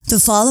The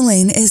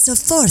following is a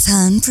Fourth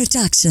Hand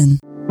production.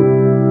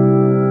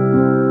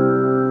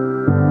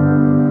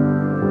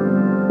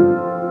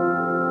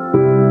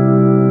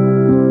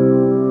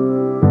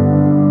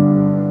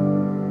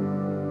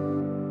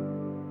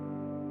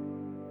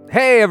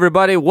 Hey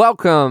everybody,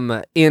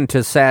 welcome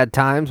into Sad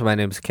Times. My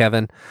name's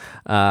Kevin.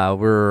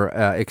 We're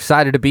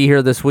excited to be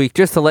here this week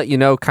just to let you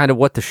know kind of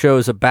what the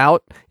show's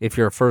about if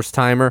you're a first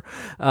timer.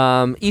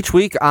 Each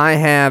week I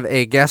have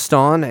a guest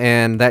on,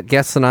 and that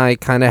guest and I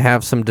kind of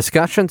have some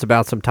discussions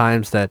about some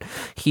times that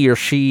he or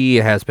she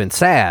has been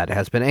sad,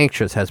 has been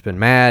anxious, has been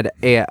mad,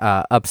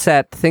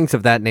 upset, things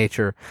of that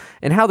nature,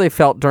 and how they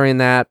felt during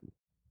that,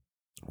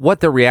 what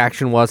their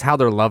reaction was, how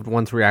their loved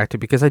ones reacted,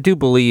 because I do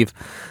believe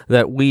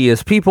that we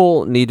as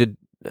people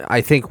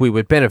I think we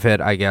would benefit,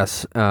 I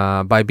guess,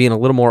 by being a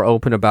little more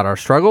open about our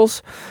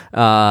struggles,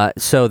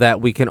 so that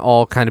we can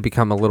all kind of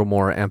become a little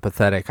more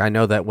empathetic. I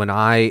know that when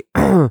I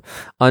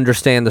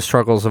understand the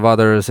struggles of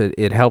others,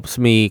 it helps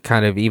me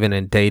kind of even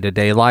in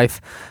day-to-day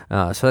life.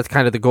 So that's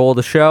kind of the goal of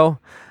the show.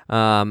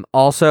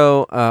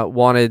 Also,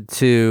 wanted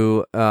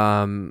to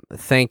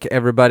thank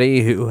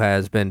everybody who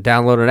has been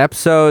downloading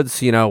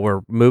episodes. You know,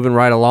 we're moving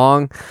right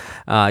along.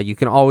 You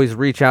can always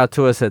reach out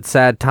to us at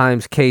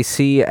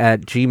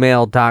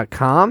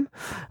sadtimeskc@gmail.com.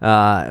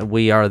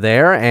 We are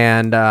there.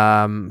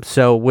 And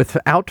so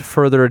without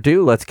further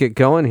ado, let's get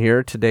going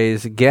here.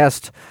 Today's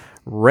guest,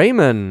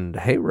 Raymond.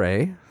 Hey,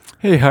 Ray.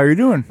 Hey, how you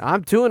doing?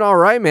 I'm doing all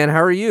right, man.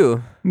 How are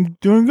you? I'm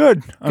doing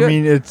good. I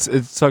mean, it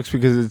sucks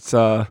because it's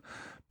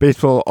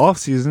baseball off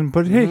season,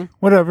 but hey,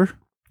 whatever.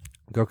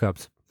 Go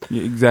Cubs.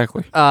 Yeah,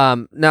 exactly.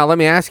 Now let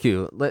me ask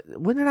you,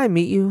 when did I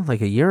meet you?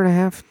 Like a year and a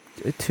half,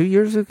 2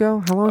 years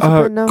ago? How long has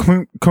it been now?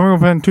 Coming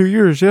up on 2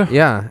 years, yeah.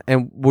 Yeah,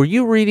 and were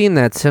you reading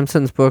that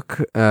Simpsons book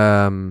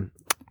by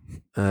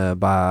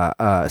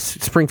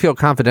Springfield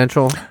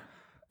Confidential?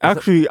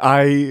 Actually,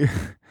 I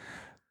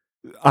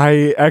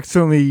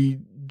accidentally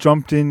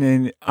jumped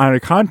in on a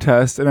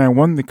contest, and I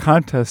won the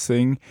contest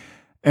thing,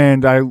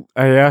 and I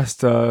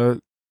asked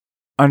on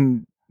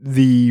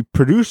the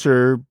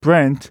producer,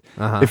 Brent,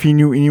 if he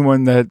knew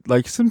anyone that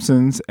liked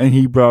Simpsons, and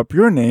he brought up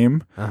your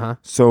name.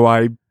 So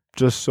I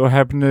just so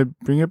happened to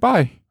bring it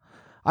by.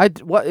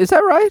 What is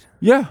that right?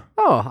 Yeah.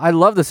 Oh, I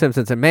love The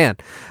Simpsons, and man,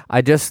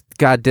 I just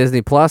got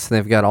Disney Plus, and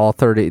they've got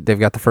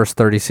the first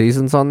 30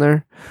 seasons on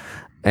there,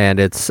 and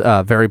it's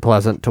very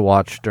pleasant to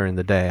watch during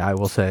the day, I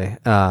will say.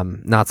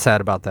 Not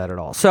sad about that at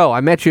all. So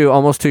I met you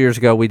almost 2 years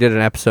ago. We did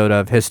an episode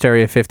of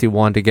Hysteria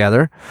 51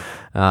 together.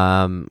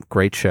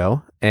 Great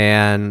show.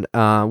 And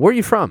where are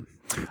you from?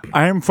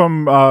 I am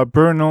from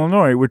Burn,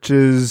 Illinois, which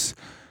is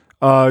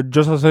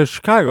just outside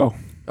Chicago.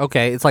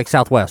 Okay, it's like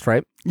Southwest,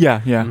 right? Yeah.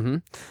 Mm-hmm.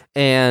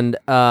 And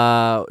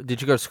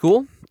did you go to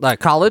school?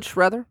 Like college,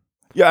 rather?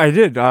 Yeah, I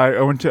did.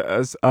 I went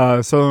to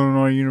Southern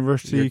Illinois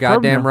University. You're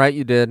goddamn right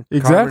you did.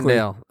 Exactly.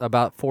 Carbondale,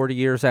 about 40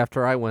 years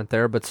after I went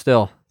there, but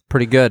still,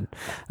 pretty good.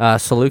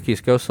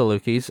 Salukis, go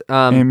Salukis.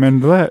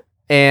 Amen to that.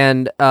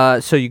 And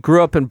so you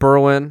grew up in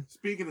Berwyn.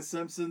 Speaking of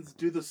Simpsons,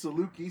 do the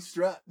Saluki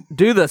strut.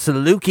 Do the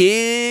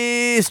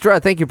Saluki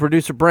strut. Thank you,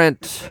 producer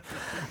Brent.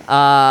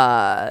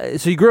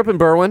 So you grew up in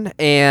Berwyn,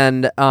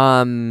 and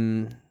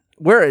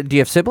where do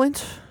you have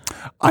siblings?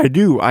 I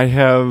do. I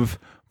have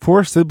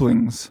 4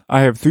 siblings.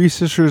 I have 3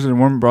 sisters and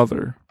 1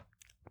 brother.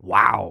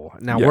 Wow.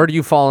 Now, where do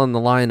you fall in the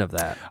line of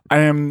that? I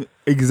am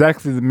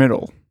exactly the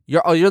middle.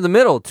 You're the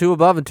middle, 2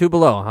 above and 2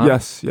 below, huh?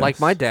 Yes. Like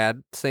my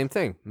dad, same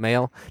thing,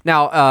 male.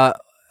 Now,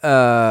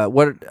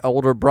 what,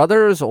 older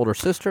brothers, older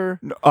sister?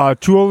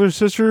 2 older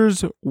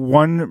sisters,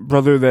 1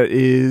 brother that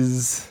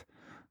is,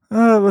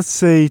 let's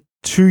say,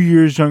 2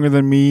 years younger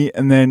than me,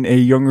 and then a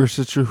younger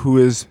sister who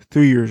is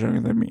 3 years younger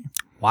than me.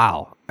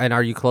 Wow. And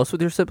are you close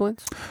with your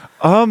siblings?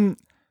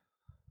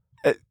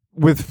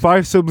 With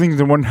 5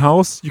 siblings in one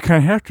house, you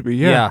kind of have to be.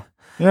 Yeah.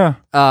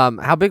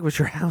 How big was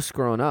your house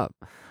growing up?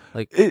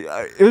 Like it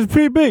was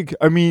pretty big.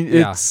 I mean,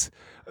 it's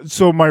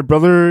so my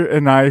brother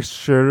and I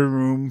shared a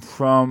room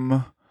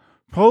from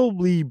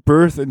probably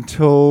birth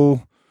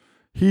until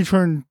he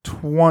turned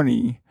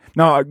 20.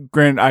 Now,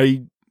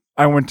 granted,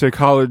 I went to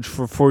college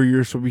for 4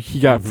 years, so he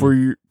got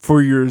 4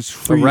 years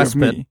free of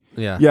me.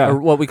 Yeah.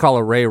 Or what we call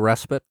a Ray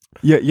respite.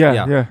 Yeah.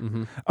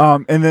 Mm-hmm.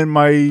 And then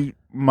my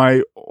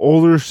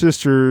older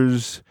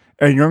sisters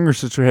and younger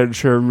sister had to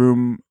share a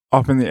room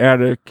up in the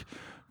attic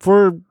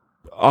for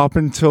up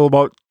until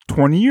about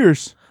 20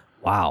 years.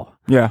 Wow.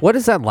 Yeah. What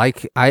is that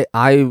like?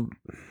 I'm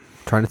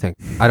trying to think.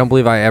 I don't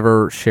believe I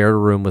ever shared a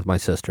room with my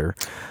sister.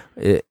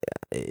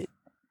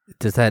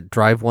 Does that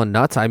drive one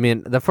nuts? I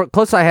mean, the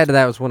closest I had to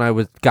that was when I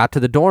got to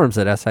the dorms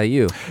at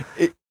SIU.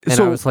 I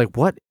was like,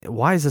 what?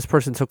 Why is this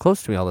person so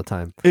close to me all the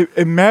time?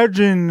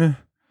 Imagine,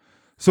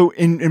 so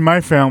in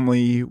my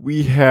family,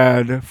 we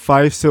had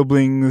 5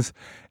 siblings,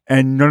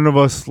 and none of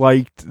us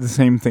liked the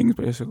same things,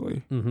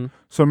 basically. Mm-hmm.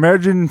 So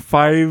imagine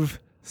 5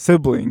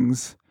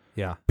 siblings,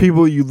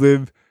 people you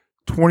live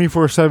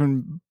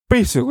 24/7,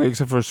 basically,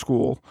 except for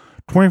school,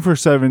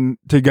 24/7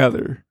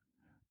 together.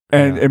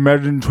 And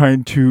imagine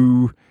trying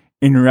to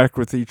interact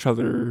with each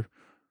other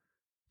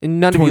And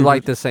none of 20 you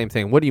like the same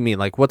thing. What do you mean?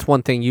 Like, what's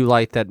one thing you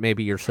like that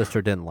maybe your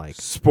sister didn't like?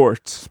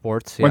 Sports.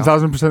 Sports, yeah.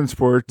 1,000%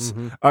 sports.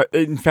 Mhm.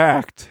 In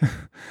fact,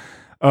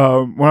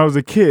 when I was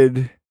a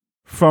kid,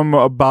 from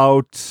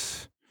about,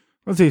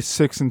 let's say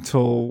 6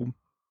 until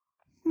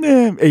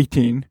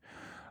 18,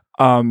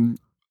 I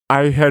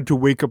had to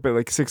wake up at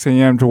like 6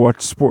 a.m. to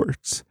watch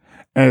sports.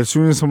 And as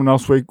soon as someone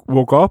else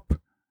woke up,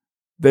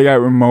 they got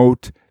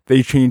remote.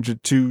 They changed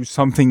it to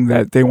something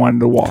that they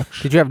wanted to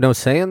watch. Did you have no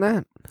say in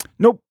that?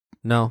 Nope.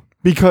 No.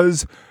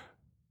 Because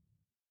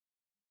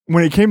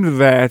when it came to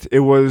that, it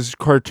was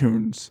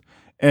cartoons,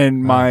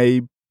 and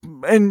and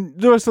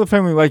the rest of the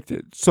family liked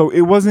it. So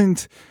it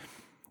wasn't.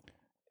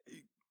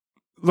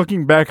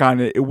 Looking back on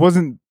it, it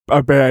wasn't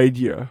a bad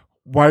idea.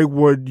 Why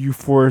would you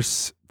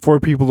force 4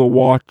 people to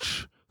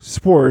watch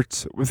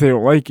sports if they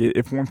don't like it?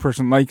 If one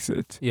person likes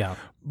it, Yeah.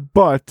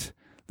 But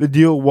the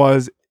deal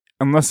was,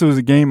 unless there was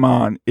a game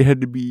on, it had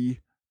to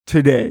be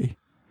today.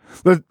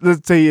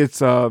 Let's say it's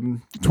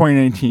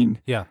 2019.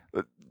 Yeah.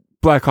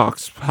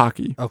 Blackhawks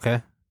hockey.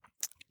 Okay.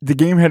 The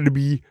game had to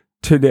be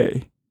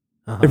today.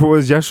 Uh-huh. If it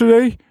was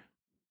yesterday,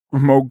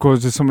 remote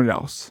goes to somebody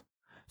else.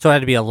 So it had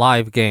to be a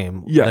live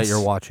game that Yes.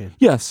 you're watching.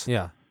 Yes.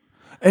 Yeah.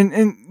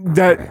 And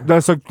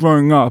that's like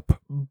growing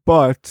up,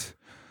 but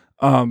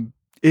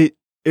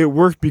it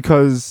worked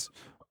because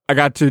I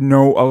got to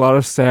know a lot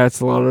of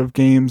stats, a lot of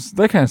games,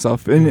 that kind of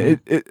stuff. And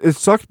it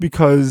sucked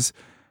because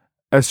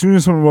as soon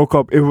as someone woke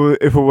up,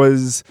 if it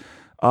was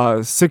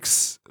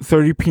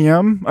 6:30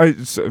 p.m.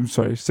 I'm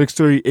sorry,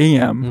 6:30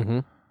 a.m. Mm-hmm.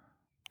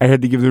 I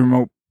had to give the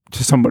remote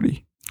to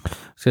somebody. I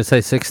was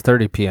going to say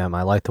 6:30 p.m.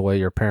 I like the way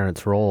your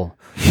parents roll.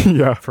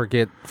 Yeah.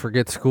 Forget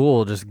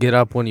school. Just get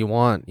up when you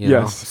want. You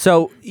know? Yes.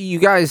 So you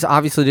guys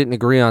obviously didn't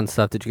agree on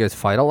stuff. Did you guys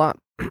fight a lot?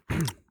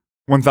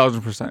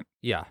 1,000%.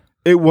 Yeah.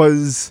 It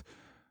was.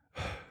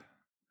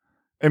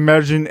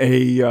 Imagine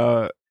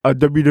a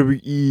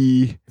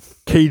WWE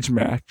cage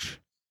match,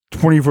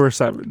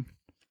 24/7.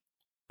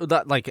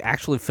 That like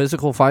actually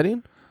physical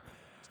fighting?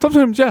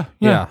 Sometimes,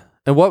 yeah.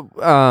 And what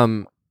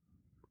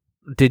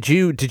did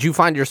you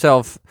find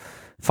yourself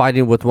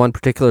fighting with one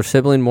particular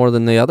sibling more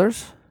than the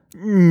others?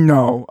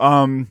 No.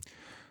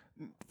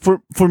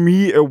 For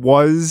me, it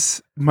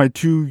was my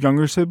 2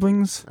 younger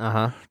siblings,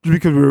 Uh-huh. just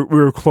because we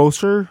were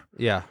closer.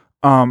 Yeah.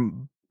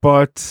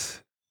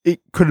 But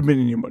it could have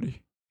been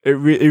anybody. It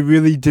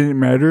really didn't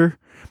matter.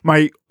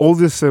 My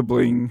oldest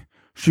sibling,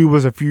 she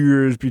was a few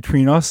years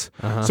between us.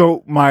 Uh-huh.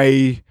 So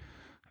my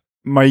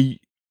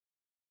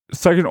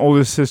second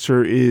oldest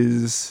sister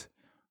is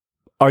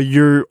a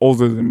year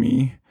older than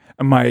me,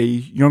 and my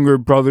younger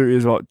brother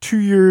is about 2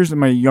 years, and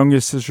my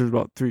youngest sister is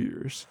about 3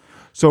 years.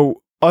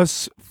 So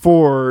us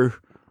 4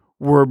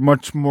 were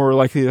much more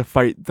likely to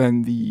fight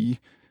than the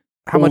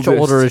How much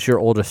oldest. older is your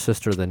oldest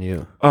sister than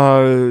you?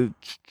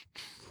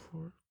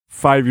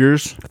 5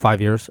 years. 5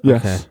 years?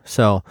 Yes. Okay.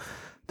 So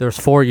there's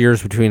 4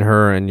 years between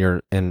her and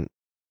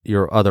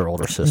your other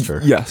older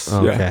sister. Yes.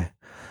 Okay.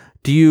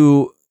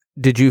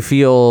 Did you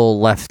feel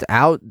left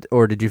out,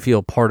 or did you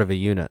feel part of a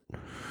unit?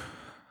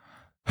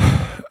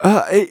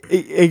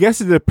 I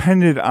guess it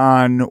depended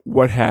on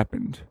what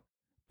happened.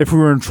 If we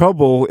were in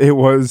trouble, it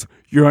was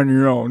you're on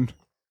your own.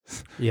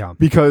 Yeah.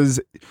 Because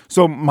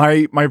so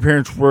my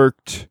parents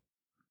worked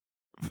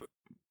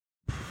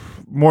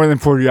more than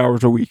 40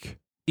 hours a week.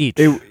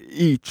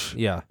 Each.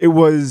 Yeah. It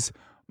was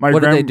my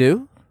What did they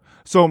do?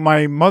 So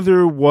my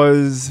mother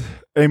was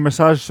a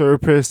massage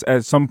therapist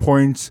at some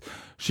points.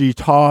 She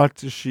taught,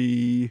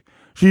 she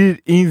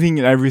did anything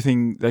and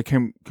everything that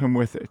came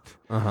with it.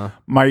 Uh-huh.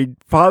 My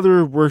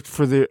father worked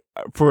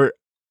for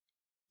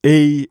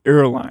a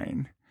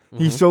airline.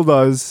 He Mhm. still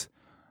does,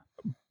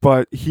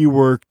 but he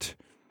worked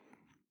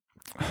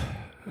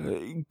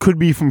could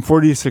be from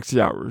 40 to 60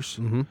 hours.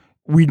 Mm-hmm.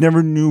 We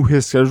never knew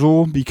his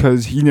schedule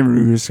because he never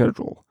knew his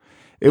schedule.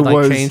 It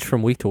was changed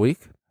from week to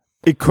week?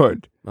 It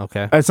could.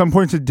 Okay. At some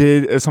points it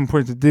did, at some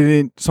points it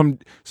didn't.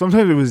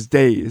 Sometimes it was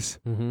days.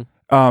 Mm-hmm.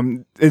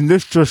 And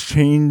this just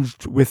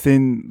changed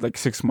within like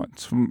 6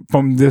 months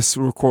from this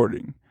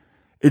recording.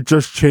 It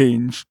just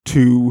changed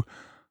to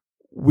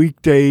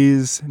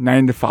weekdays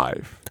 9 to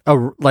 5.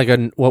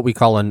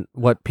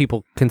 What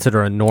people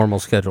consider a normal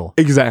schedule.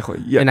 Exactly.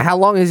 Yeah. And how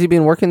long has he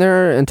been working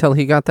there until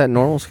he got that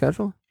normal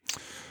schedule?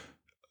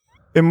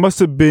 It must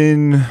have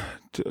been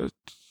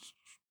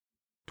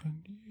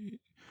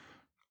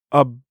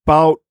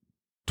about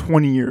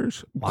 20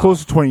 years. Wow.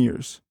 Close to 20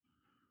 years.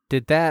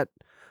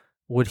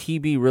 Would he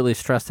be really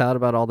stressed out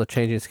about all the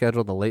changing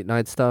schedule, the late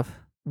night stuff?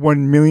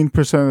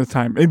 1,000,000% of the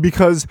time. And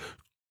because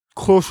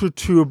closer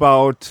to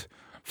about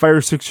 5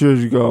 or 6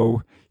 years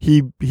ago,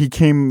 he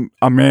became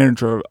a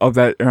manager of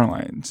that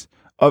airlines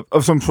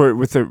of some sort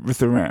with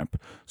the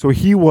ramp. So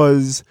he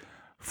was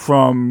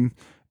from,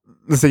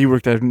 let's say he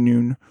worked at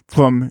noon,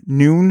 from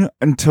noon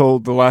until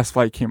the last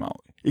flight came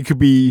out. It could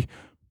be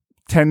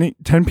 10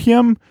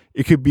 p.m.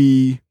 It could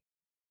be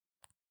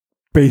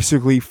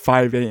basically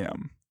 5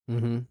 a.m.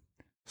 Mm-hmm.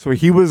 So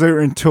he was there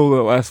until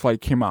the last flight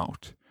came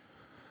out.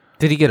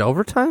 Did he get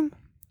overtime?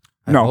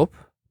 I No. hope.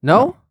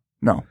 No?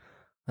 No.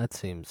 That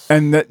seems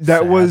And that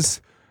sad.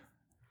 was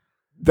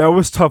that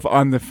was tough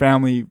on the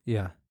family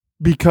Yeah.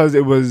 because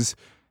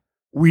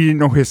we didn't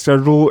know his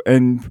schedule,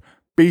 and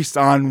based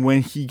on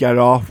when he got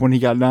off, when he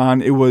got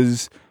on, it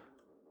was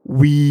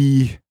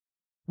we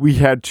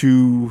had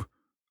to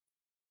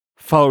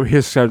follow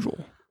his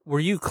schedule. Were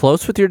you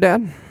close with your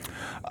dad?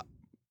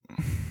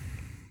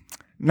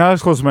 Not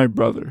as close as my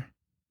brother.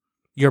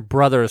 Your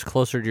brother is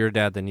closer to your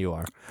dad than you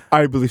are.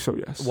 I believe so,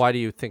 yes. Why do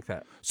you think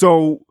that?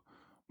 So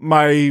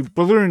my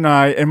brother and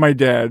I and my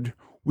dad,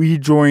 we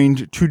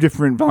joined 2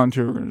 different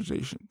volunteer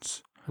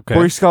organizations. Okay.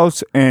 Boy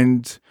Scouts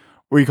and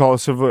what we call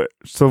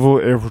Civil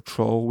Air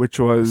Patrol, which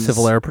was...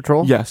 Civil Air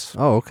Patrol? Yes.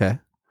 Oh, okay.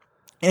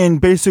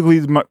 And basically,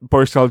 the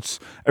Boy Scouts,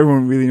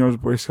 everyone really knows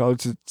Boy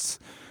Scouts. It's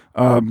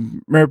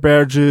merit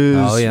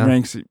badges,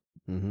 ranks,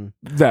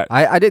 that.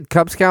 I did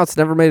Cub Scouts,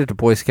 never made it to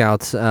Boy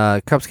Scouts.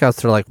 Cub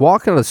Scouts, they're like,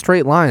 walk in a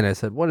straight line. I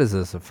said, what is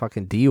this, a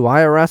fucking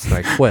DUI arrest? And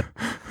I quit.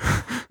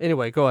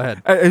 Anyway, go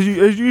ahead. As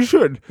you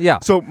should. Yeah.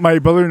 So my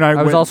brother and I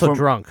was went also from,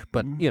 drunk,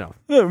 but, Yeah,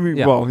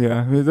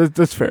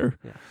 that's fair.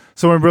 Yeah.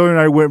 So my brother and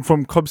I went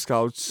from Cub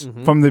Scouts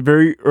from the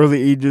very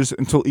early ages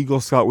until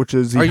Eagle Scout, which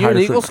is the Are you an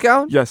highest Eagle rank.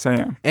 Scout? Yes, I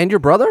am. And your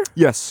brother?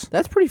 Yes.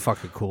 That's pretty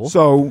fucking cool.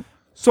 So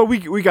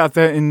we got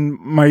that, and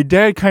my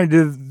dad kind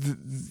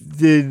of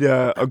did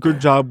a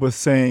good job with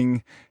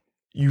saying,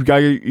 you got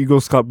your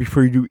Eagle Scout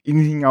before you do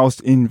anything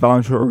else in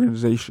volunteer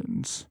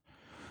organizations.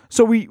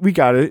 So we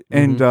got it,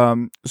 and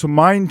so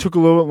mine took a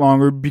little bit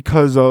longer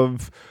because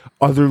of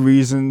other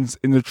reasons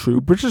in the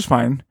troop, which is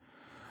fine.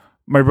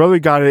 My brother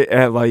got it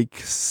at like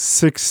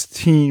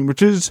 16,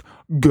 which is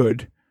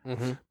good,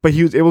 but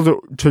he was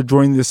able to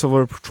join the Civil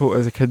Air Patrol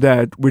as a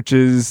cadet, which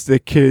is the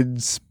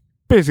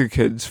basic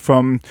kids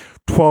from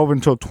 12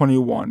 until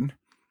 21.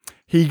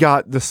 He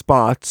got the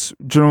spots,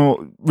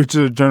 which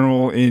is a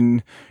general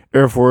in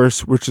Air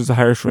Force, which is the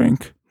highest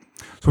rank.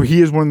 So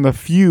he is one of the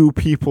few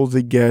people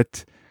to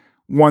get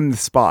the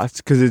spots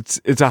because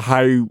it's a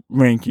high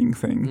ranking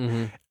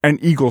thing.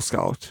 And Eagle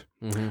Scout.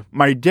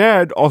 My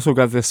dad also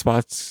got the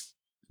spots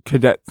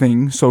cadet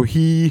thing, so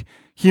he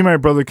and my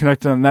brother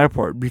connected on that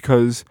part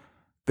because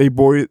they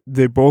both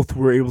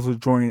were able to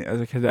join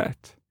as a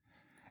cadet,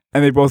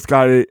 and they both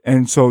got it,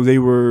 and so they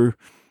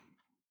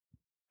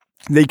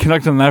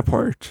connected on that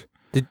part.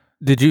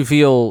 Did you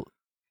feel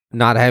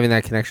not having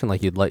that connection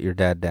like you'd let your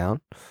dad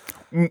down?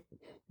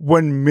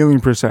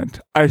 1,000,000%.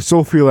 I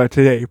still feel that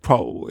today,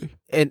 probably.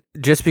 And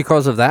just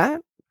because of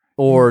that,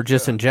 or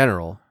just in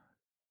general?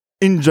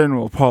 In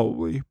general,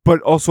 probably,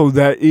 but also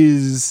that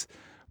is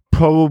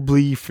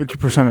probably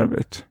 50% of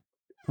it.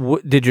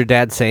 Did your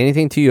dad say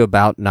anything to you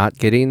about not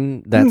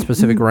getting that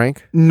specific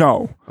rank?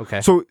 No.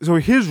 Okay. So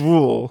his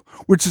rule,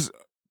 which is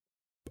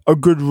a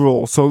good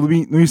rule. So let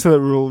me say that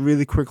rule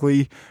really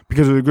quickly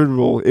because it's a good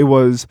rule. It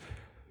was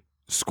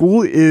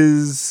school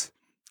is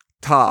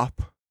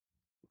top.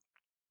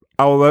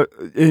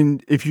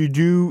 And if you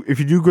do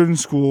good in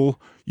school,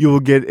 you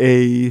get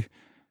to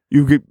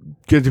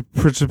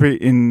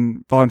participate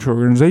in volunteer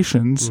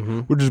organizations,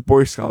 which is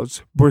Boy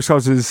Scouts. Boy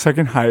Scouts is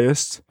second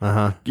highest.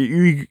 Get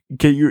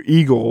your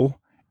Eagle,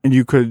 and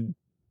you could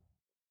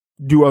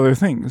do other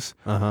things.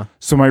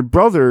 So my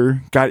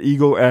brother got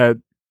Eagle at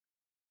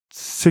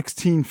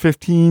 16,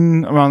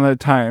 15, around that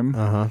time,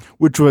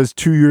 which was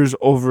 2 years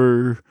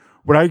over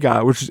what I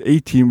got, which is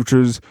 18, which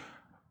was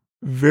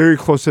very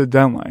close to the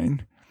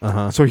deadline.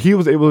 So he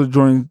was able to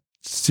join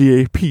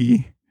CAP,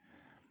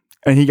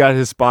 and he got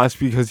his spots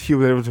because he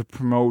was able to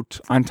promote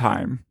on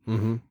time.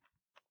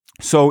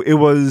 So it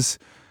was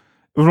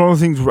one of those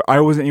things where I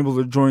wasn't able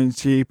to join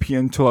CAP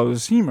until I was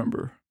a senior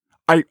member.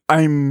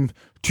 I'm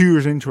 2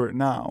 years into it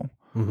now,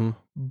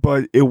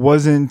 but it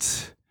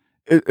wasn't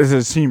as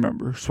a senior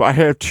member. So I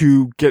had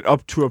to get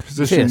up to a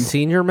position. A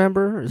senior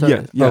member?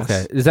 Yes.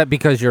 Okay. Is that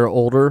because you're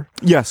older?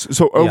 Yes.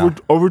 So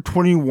over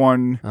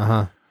 21,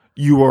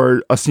 you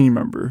are a senior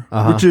member,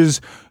 which is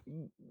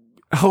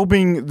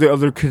helping the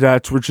other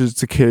cadets, which is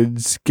the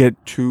kids,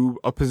 get to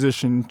a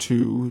position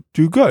to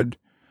do good.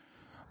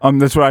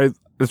 That's what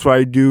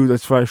I do.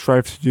 That's what I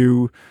strive to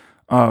do.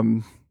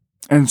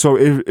 And so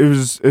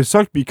it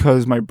sucked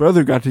because my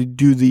brother got to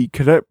do the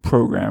cadet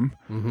program.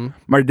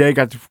 My dad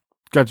got to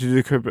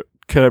do the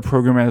cadet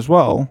program as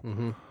well,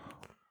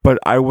 but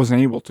I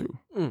wasn't able to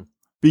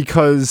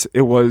because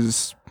it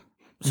was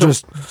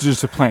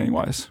just a planning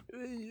wise.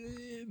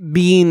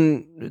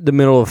 Being the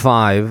middle of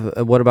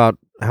 5, what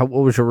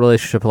was your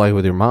relationship like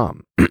with your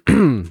mom?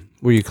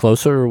 Were you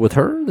closer with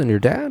her than your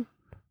dad?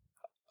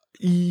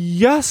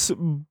 Yes,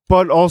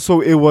 but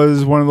also it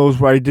was one of those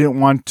where I didn't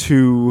want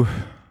to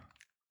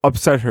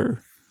upset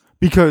her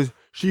because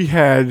she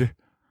had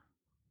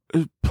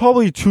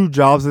probably 2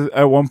 jobs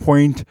at one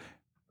point,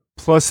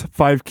 plus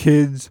 5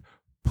 kids,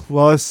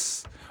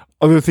 plus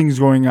other things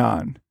going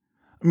on.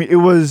 I mean, it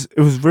was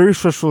very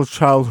stressful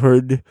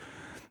childhood.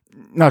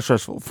 Not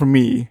stressful for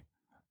me,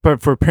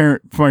 but for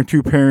my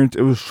 2 parents,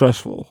 it was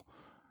stressful.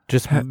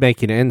 Just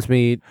making ends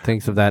meet,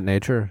 things of that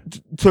nature.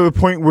 To the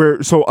point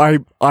where, so my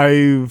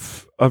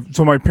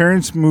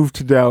parents moved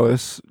to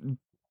Dallas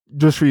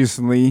just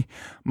recently.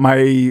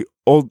 My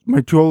 2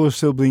 older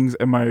siblings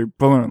and my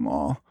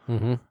brother-in-law.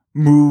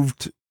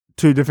 moved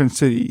to a different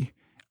city,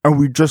 and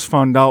we just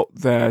found out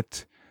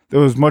that there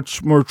was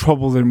much more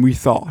trouble than we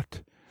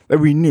thought, that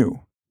we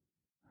knew.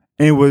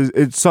 And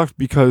it sucked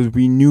because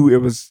we knew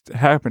it was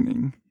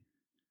happening.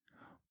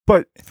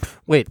 But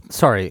wait,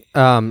 sorry.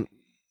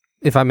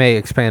 If I may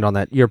expand on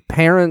that, your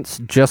parents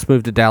just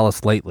moved to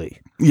Dallas lately.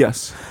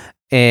 Yes.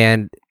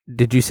 And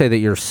did you say that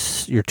your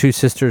two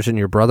sisters and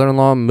your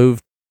brother-in-law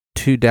moved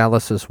to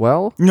Dallas as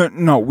well?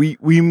 No, we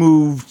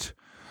moved.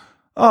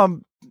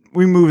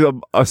 We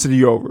moved a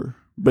city over,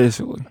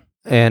 basically.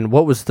 And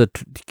what was do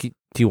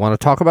you want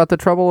to talk about the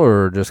trouble,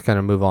 or just kind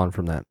of move on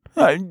from that?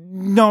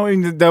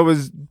 No, that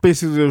was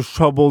basically there was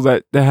trouble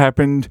that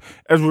happened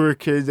as we were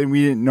kids, and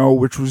we didn't know,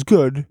 which was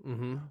good.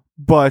 Mm-hmm.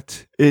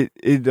 But it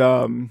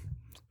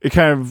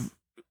kind of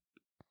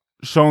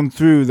shone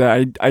through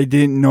that I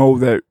didn't know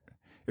that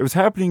it was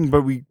happening,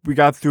 but we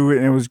got through it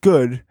and it was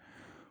good.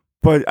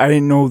 But I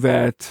didn't know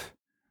that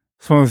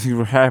some of the things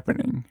were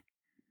happening,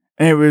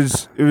 and it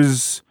was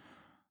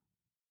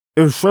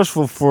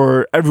stressful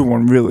for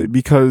everyone, really,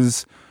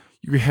 because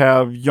you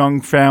have young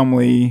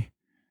family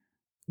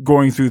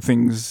going through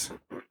things.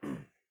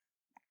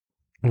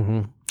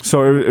 Mm-hmm.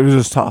 So it was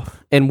just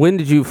tough. And when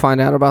did you find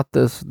out about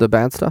the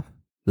bad stuff?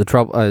 The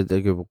trouble,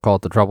 they could call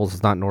it the troubles.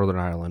 It's not Northern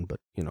Ireland, but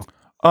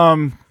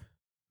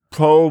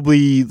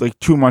probably like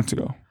 2 months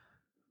ago.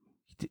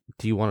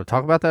 Do you want to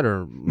talk about that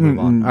or move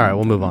on? All right,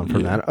 we'll move on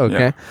from that. Okay.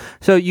 Yeah.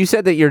 So you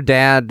said that your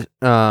dad,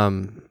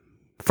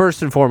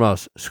 first and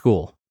foremost,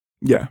 school.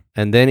 Yeah.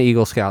 And then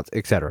Eagle Scouts,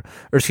 etc.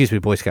 Or excuse me,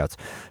 Boy Scouts.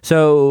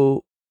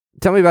 So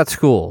tell me about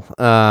school.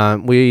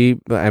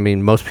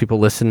 Most people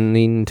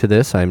listening to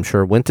this, I'm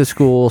sure, went to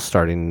school,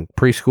 starting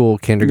preschool,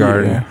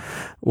 kindergarten. Yeah.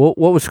 What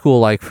was school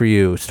like for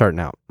you starting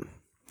out?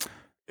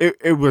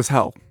 It was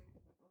hell.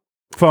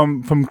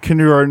 From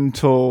kindergarten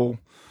till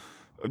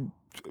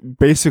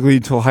basically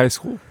till high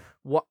school.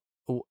 What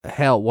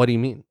hell? What do you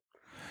mean?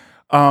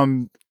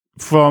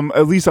 From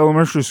at least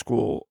elementary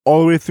school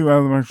all the way through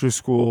elementary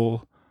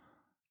school,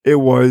 it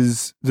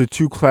was the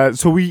two class.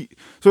 So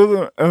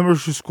the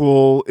elementary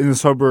school in the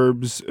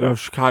suburbs of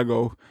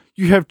Chicago,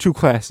 you have two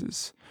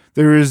classes.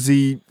 There is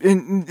it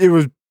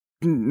was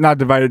not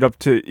divided up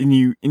to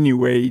any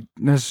way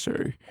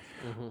necessary,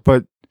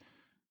 but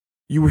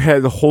you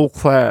had the whole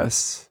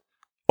class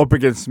up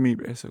against me.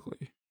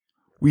 Basically,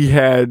 we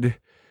had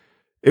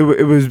it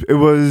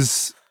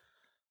was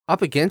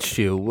up against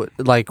you.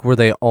 Like, were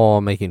they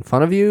all making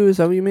fun of you? Is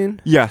that what you mean?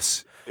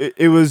 Yes,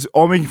 it was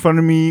all making fun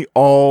of me.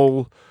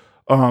 All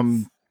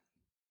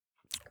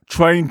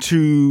trying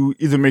to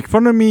either make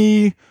fun of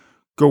me,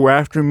 go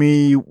after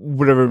me,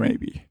 whatever it may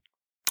be.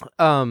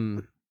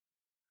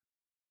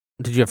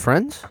 Did you have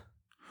friends?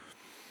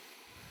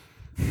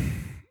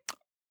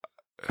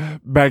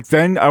 Back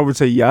then, I would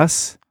say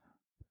yes,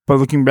 but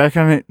looking back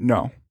on it,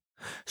 no.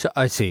 So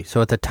I see.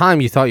 So at the time,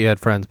 you thought you had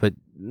friends, but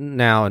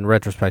now, in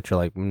retrospect, you're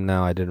like,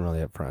 no, I didn't really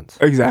have friends.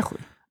 Exactly.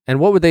 And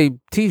what would they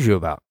tease you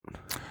about?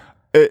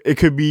 It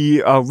could be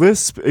a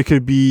lisp. It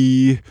could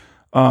be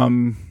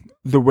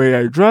the way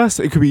I dress.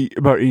 It could be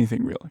about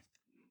anything, really.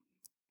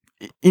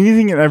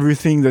 Anything and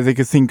everything that they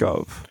could think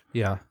of.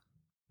 Yeah.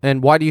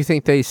 And why do you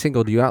think they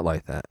singled you out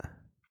like that?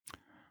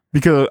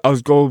 Because I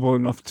was gullible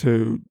enough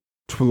to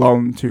allow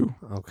them to.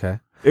 Okay.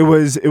 It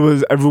was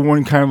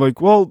everyone kind of like,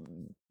 well,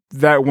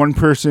 that one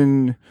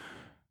person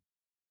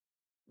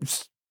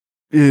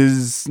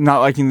is not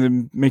liking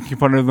them, making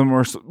fun of them,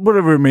 or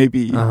whatever it may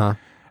be. Uh-huh.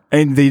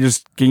 And they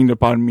just ganged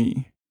up on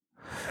me.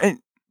 And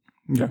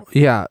yeah.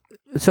 Yeah.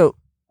 So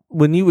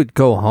when you would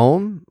go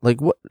home, like,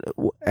 what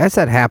as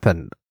that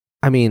happened,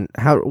 I mean,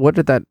 what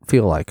did that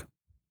feel like?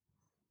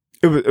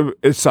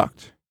 It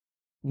sucked.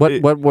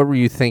 What were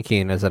you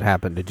thinking as it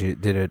happened?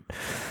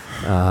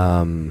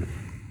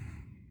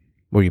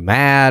 Were you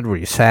mad? Were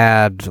you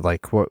sad?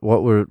 Like, what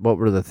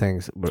were the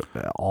things?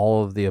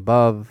 All of the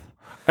above?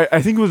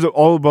 I think it was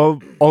all of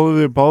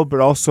the above, but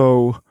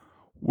also,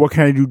 what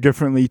can I do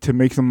differently to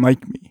make them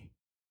like me?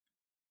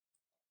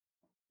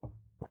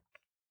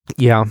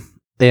 Yeah.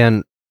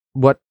 And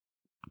what,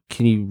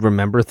 can you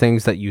remember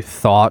things that you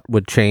thought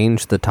would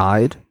change the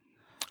tide?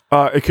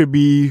 It could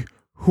be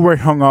who I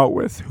hung out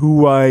with,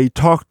 who I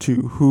talked to,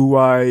 who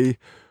I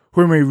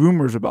made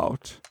rumors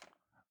about.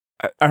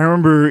 I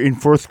remember in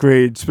 4th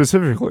grade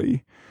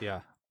specifically.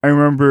 Yeah. I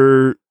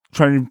remember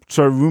trying to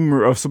start a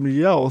rumor of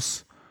somebody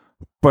else,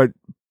 but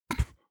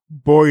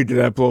boy, did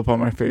that blow up on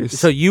my face.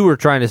 So you were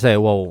trying to say,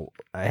 well,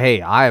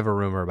 hey, I have a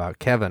rumor about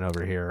Kevin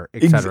over here,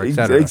 et cetera, et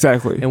cetera.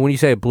 Exactly. And when you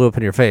say it blew up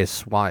in your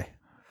face, why?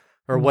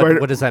 Or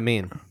what does that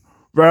mean?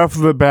 Right off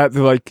the bat,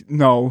 they're like,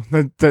 no,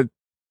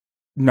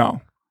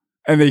 no.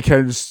 And they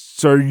kind of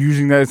started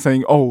using that,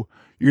 saying, oh,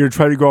 you're going to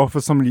try to go off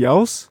with somebody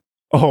else?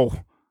 Oh,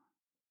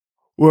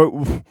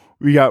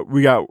 we got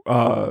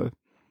a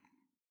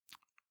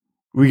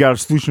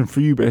solution for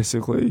you,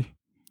 basically.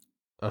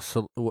 We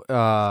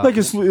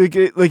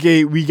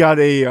got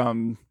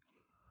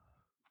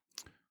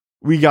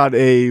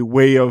a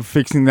way of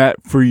fixing that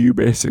for you,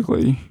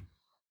 basically.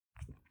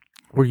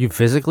 Were you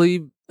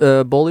physically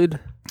bullied?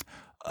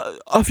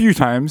 A few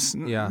times.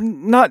 Yeah.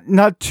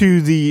 Not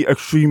to the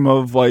extreme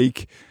of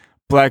like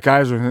black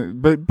eyes or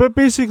anything, but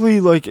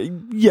basically like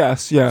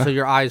yes, yeah. So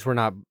your eyes were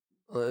not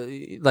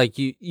like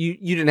you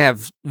didn't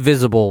have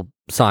visible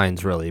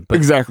signs really, but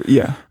Exactly,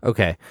 yeah.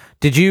 okay.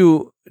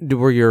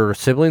 Were your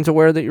siblings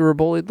aware that you were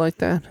bullied like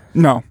that?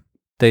 No.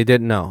 They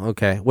didn't know.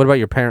 Okay. What about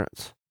your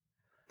parents?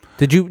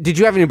 Did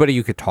you have anybody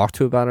you could talk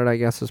to about it, I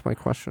guess is my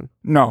question.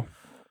 No.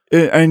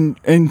 And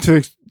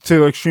to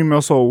the extreme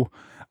also,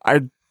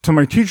 I to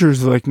my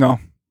teachers like no.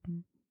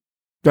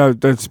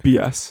 That's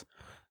BS.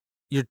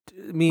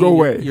 Go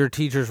away. Your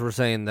teachers were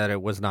saying that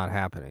it was not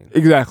happening.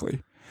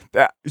 Exactly.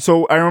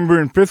 So I remember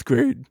in 5th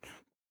grade,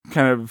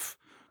 kind of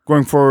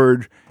going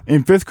forward,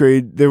 in 5th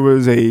grade, there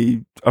was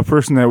a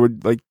person that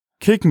would like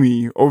kick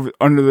me over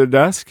under the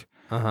desk,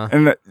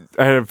 and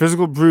I had a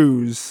physical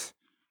bruise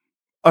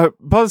about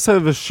the size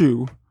of a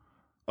shoe,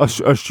 a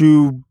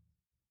shoe,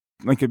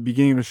 like a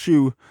beginning of a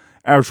shoe.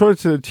 And I would show it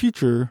to the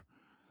teacher,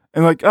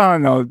 and like, oh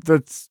no,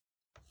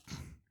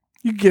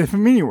 you can get it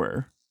from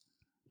anywhere.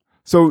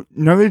 So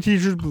none of the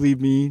teachers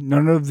believed me.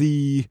 None of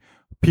the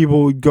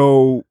people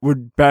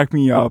would back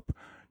me up.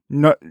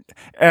 I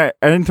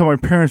didn't tell my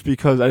parents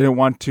because I didn't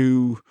want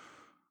to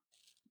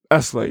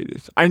escalate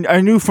it.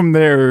 I knew from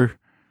there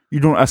you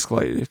don't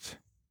escalate it.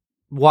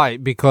 Why?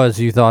 Because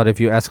you thought if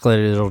you escalate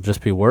it, it'll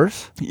just be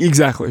worse?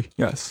 Exactly.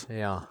 Yes.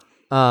 Yeah.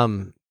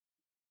 What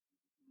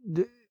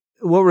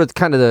were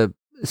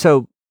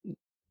so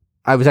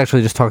I was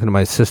actually just talking to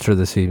my sister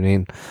this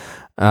evening,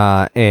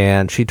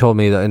 and she told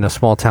me that in a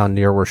small town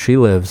near where she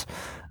lives,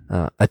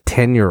 a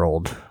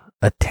 10-year-old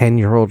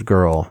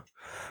girl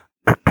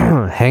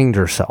hanged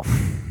herself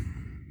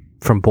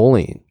from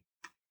bullying.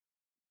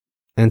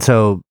 And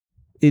so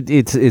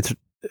it's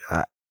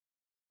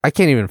I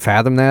can't even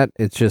fathom that.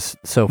 It's just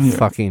so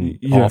fucking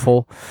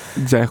awful.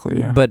 Exactly.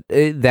 Yeah. But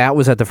that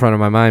was at the front of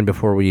my mind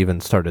before we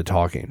even started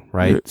talking,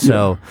 right? Yeah.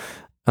 So,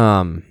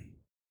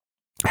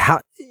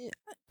 how?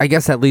 I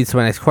guess that leads to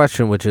my next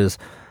question, which is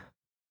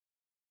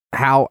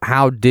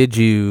how did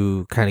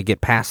you kind of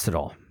get past it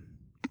all?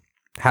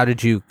 How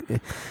did you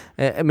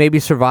maybe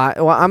survive?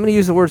 Well, I'm going to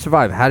use the word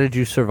survive. How did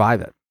you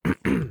survive it?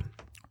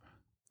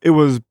 It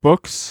was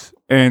books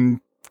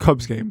and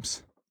Cubs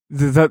games.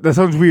 That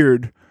sounds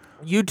weird.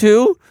 You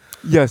too?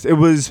 Yes, it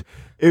was.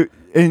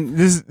 And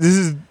this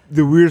is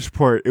the weirdest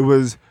part. It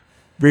was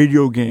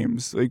radio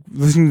games, like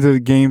listening to the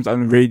games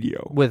on the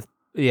radio.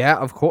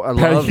 Of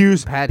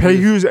course. Pat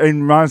Hughes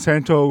and Ron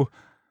Santo.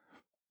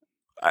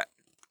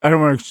 I don't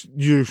want to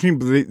use extreme,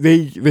 but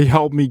they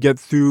helped me get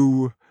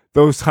through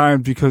those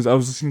times because I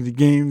was listening to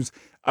games.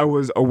 I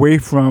was away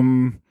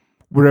from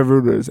whatever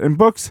it is. And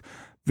books,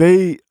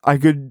 in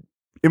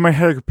my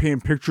head I could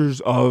paint pictures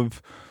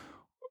of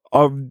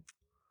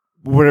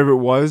whatever it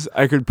was.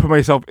 I could put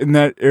myself in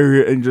that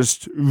area and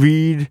just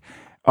read.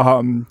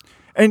 And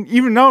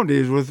even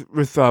nowadays with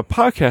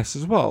podcasts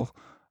as well,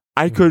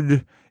 I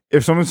could,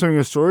 if someone's telling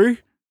a story,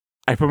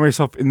 I put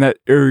myself in that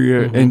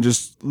area and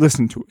just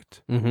listen to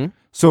it. Mm-hmm.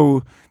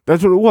 So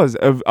that's what it was.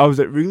 I was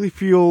at Wrigley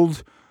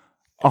Field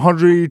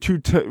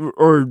 182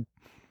 or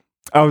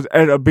I was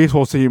at a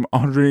baseball stadium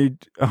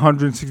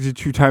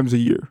 162 times a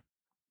year.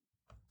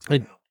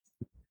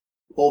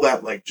 Pull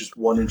that like just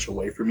 1 inch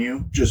away from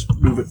you. Just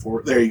move it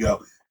forward. There you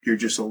go. You're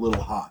just a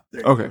little hot.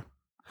 There you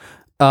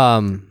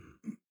go.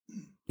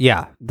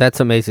 Yeah, that's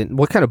amazing.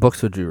 What kind of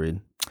books would you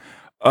read?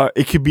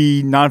 It could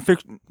be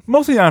nonfiction,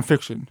 mostly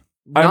nonfiction.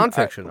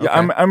 Nonfiction. Okay. Yeah,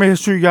 I'm a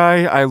history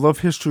guy. I love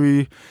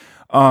history.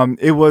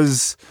 It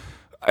was.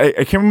 I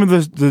can't remember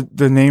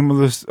the name of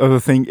the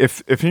thing.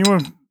 If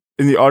anyone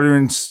in the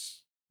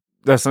audience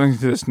that's listening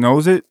to this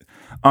knows it,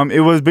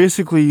 it was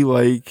basically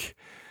like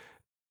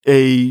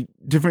a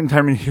different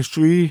time in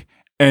history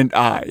and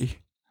I.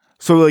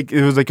 So like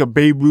it was like a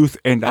Babe Ruth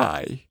and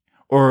I,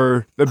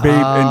 or the Babe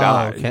and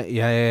I. Okay.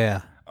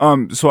 Yeah.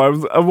 So I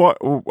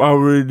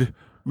would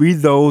read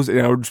those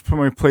and I would just put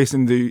my place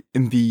in the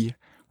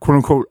quote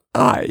unquote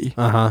I.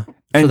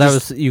 And so that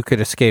was you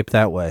could escape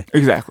that way.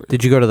 Exactly.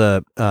 Did you go to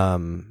the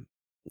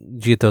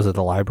did you get those at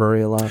the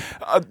library a lot?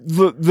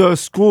 The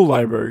school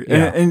library.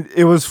 Yeah. And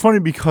it was funny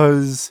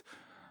because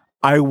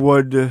I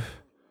would,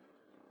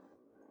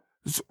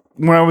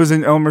 when I was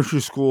in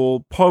elementary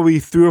school, probably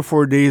 3 or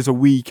 4 days a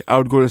week, I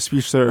would go to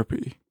speech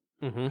therapy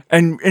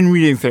and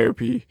reading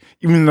therapy.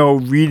 Even though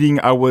reading,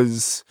 I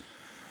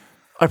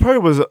probably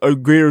was a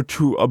grade or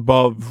two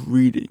above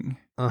reading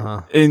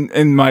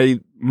in my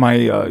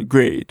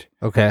grade.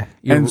 Okay,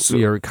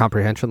 your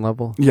comprehension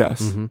level.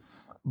 Yes. Mm-hmm.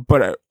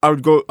 But I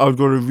would go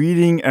to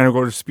reading and I would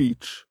go to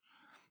speech,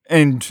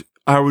 and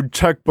I would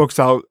check books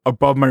out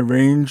above my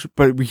range.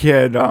 But we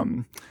had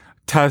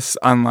tests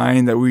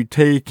online that we'd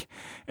take,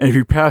 and if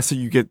you pass it,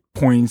 you get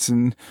points,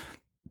 and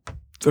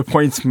the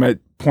points met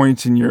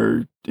points in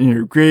your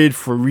grade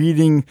for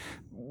reading,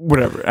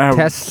 whatever.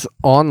 Tests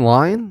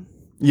online?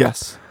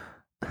 Yes.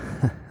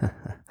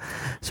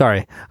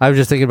 Sorry, I was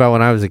just thinking about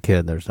when I was a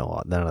kid. There's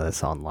none of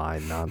this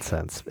online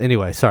nonsense.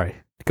 Anyway, sorry.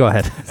 Go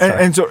ahead.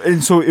 And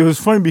so it was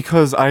funny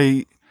because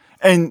the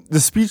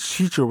speech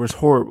teacher was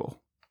horrible.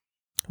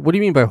 What do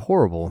you mean by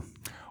horrible?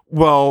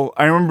 Well,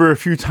 I remember a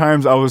few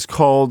times I was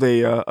called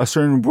a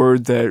certain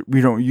word that we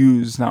don't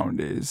use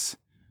nowadays.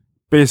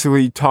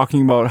 Basically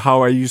talking about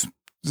how I use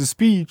the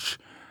speech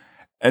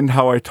and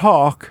how I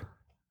talk.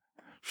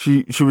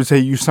 She would say,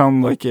 you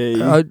sound like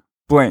a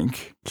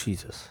blank.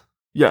 Jesus.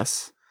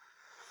 Yes.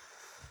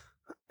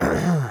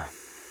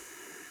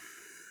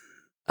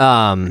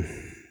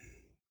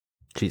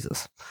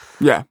 Jesus.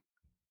 Yeah.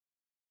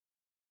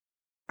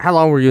 How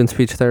long were you in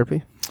speech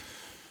therapy?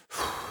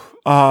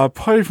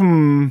 Probably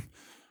from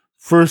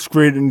first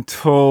grade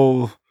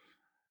until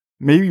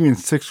maybe even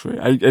sixth grade.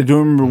 I don't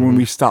remember when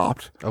we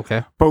stopped.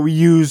 Okay. But we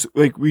used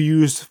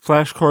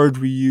flashcards,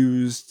 we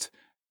used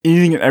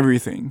anything and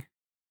everything.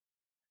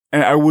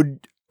 And I would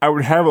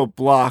have a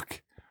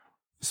block,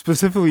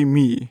 specifically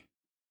me,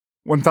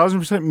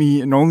 1000%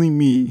 me and only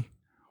me,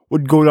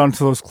 would go down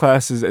to those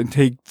classes and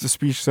take the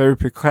speech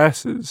therapy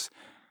classes.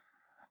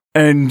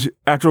 And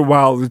after a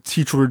while, the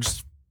teacher would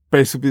just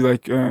basically be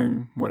like,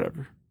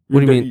 whatever.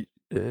 What do you mean?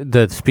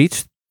 The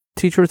speech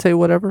teacher would say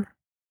whatever?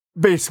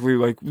 Basically,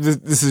 like,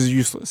 this is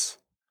useless.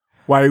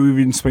 Why are we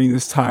even spending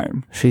this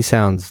time? She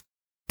sounds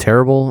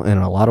terrible in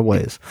a lot of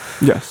ways.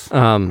 Yes.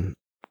 I'm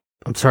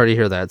sorry to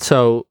hear that.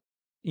 So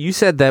you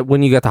said that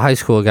when you got to high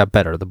school, it got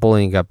better. The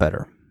bullying got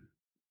better.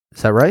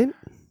 Is that right?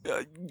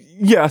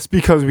 Yes,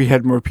 because we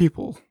had more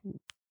people.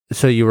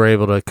 So you were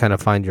able to kind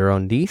of find your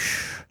own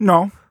niche?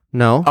 No.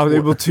 No? I was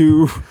able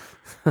to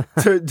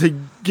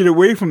get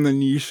away from the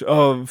niche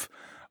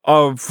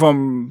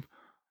from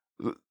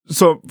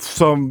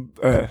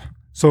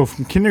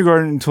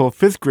kindergarten until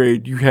fifth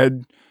grade, you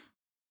had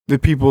the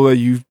people that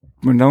you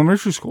went to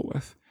elementary school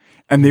with,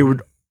 and they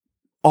would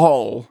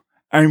all,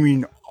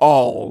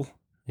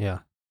 Yeah.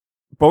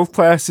 both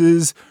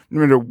classes, no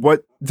matter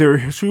what their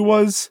history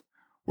was,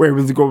 were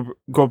able to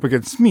go up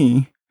against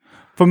me.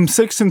 From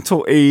 6th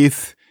until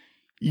 8th,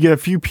 you get a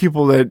few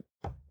people that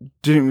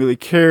didn't really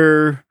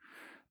care,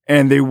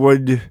 and they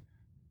would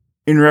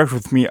interact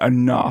with me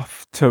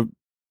enough to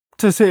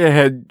say I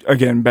had,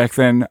 again, back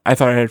then, I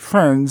thought I had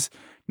friends.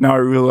 Now I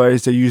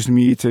realized they used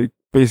me to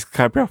basically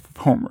copy off of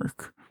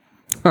homework.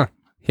 Huh.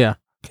 Yeah.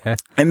 Okay.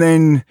 And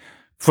then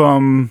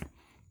from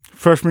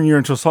freshman year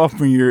until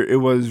sophomore year, it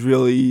was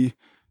really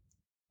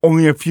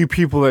only a few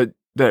people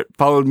that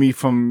followed me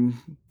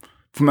from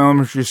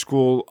elementary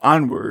school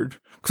onward.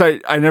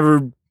 Because I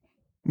never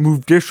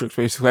moved districts,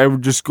 basically. I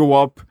would just go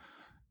up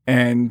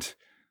and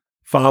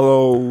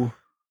follow...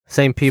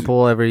 Same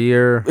people every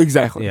year.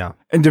 Exactly. Yeah.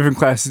 In different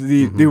classes.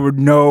 They would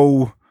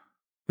know...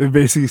 They would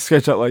basically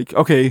sketch out like,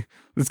 okay,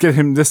 let's get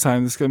him this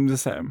time, let's get him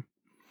this time.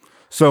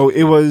 So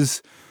it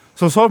was...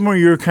 So sophomore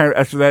year, kind of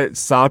after that, it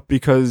stopped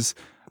because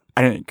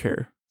I didn't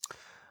care.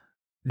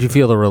 Did you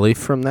feel the relief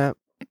from that?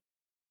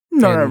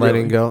 No, and not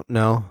letting really. go?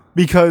 No.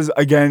 Because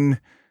again,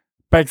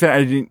 back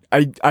then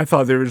I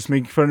thought they were just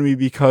making fun of me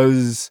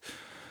because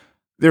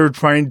they were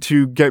trying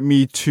to get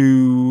me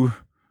to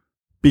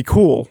be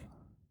cool.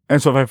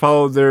 And so if I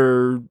followed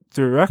their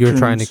directions, You were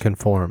trying to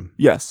conform.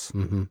 yes.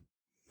 Mm-hmm.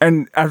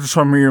 And after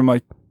sophomore year, I'm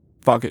like,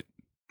 fuck it,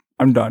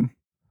 I'm done.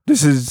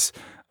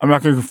 I'm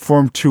not going to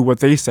conform to what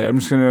they say. I'm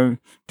just going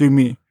to do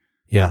me.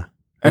 Yeah.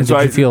 And And so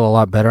did you feel a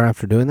lot better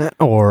after doing that?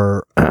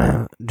 Or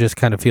just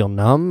kind of feel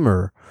numb?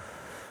 Or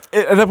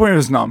at that point, it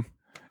was numb.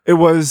 It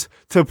was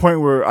to the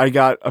point where I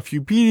got a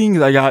few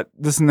beatings, I got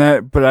this and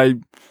that, but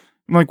I'm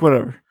like,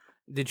 whatever.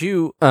 did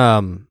you,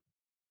 and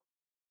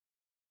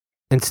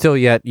still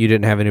yet you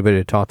didn't have anybody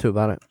to talk to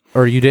about it?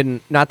 Or you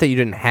didn't, not that you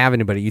didn't have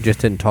anybody, you just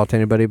didn't talk to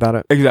anybody about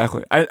it?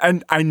 Exactly.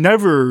 I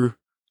never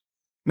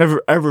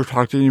ever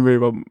talked to anybody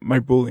about my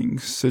bullying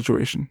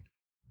situation.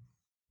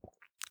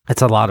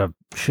 It's a lot of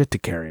shit to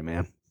carry,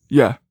 man.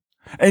 Yeah.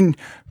 And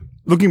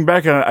looking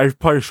back at it, I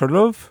probably should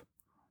have,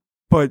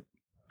 but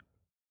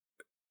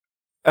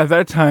at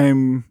that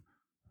time,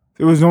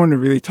 there was no one to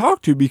really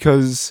talk to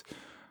because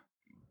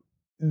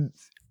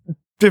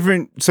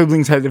different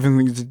siblings had different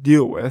things to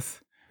deal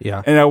with.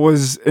 Yeah.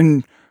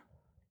 And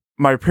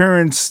my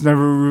parents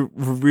never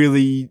were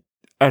really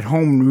at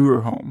home when we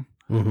were home.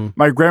 Mm-hmm.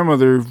 My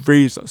grandmother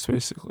raised us,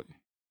 basically.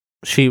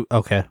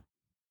 Okay.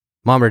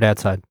 Mom or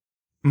dad's side?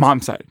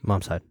 Mom's side.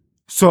 Mom's side.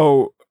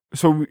 So,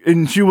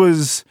 and she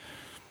was,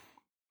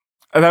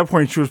 at that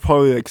point, she was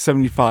probably like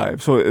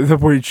 75. So at that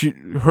point,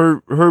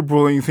 her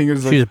bullying thing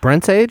is like She's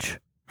Brent's age?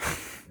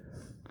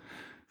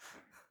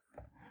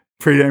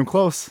 pretty damn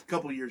close. A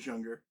couple years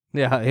younger.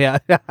 Yeah.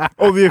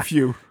 Only a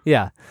few.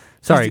 Yeah.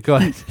 Sorry, go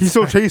ahead. He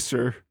still chased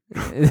her.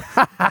 I'd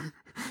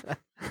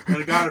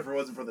have got it if it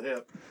wasn't for the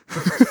hip.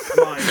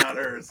 Mine, not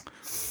hers.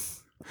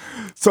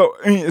 So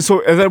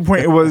at that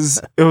point, it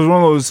was one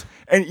of those,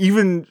 and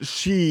even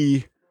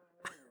she,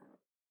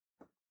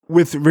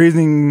 with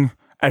raising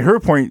at her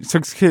point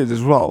 6 kids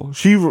as well.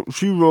 She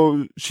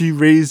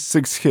raised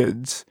 6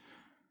 kids.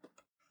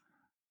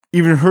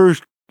 Even her,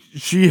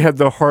 she had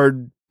the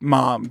hard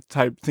mom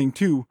type thing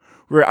too.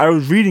 Where I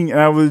was reading, and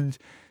I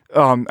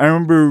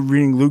remember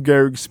reading Lou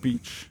Gehrig's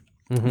speech.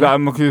 Mhm. That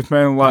I'm looking at this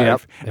man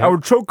alive. Yep. I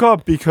would choke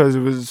up because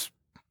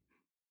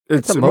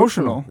it's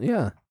emotional.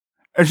 Yeah.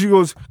 And she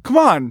goes, "Come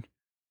on,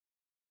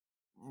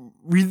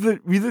 read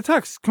the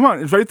text. Come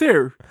on, it's right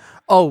there.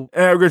 Oh,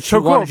 and I would get she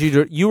choked wanted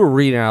up. you were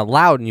reading out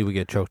loud and you would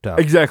get choked up.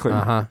 Exactly.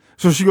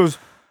 So she goes,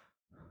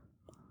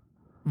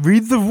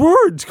 read the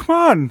words. Come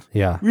on.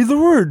 Yeah. Read the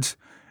words.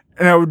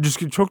 And I would just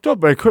get choked up,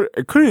 but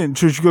I couldn't.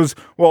 So she goes,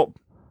 well,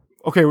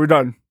 okay, we're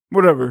done.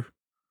 Whatever.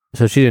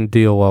 So she didn't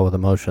deal well with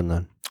emotion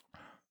then.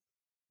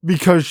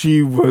 Because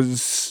she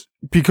was,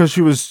 I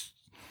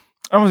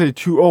don't want to say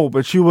too old,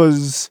 but she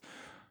was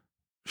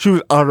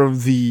out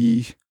of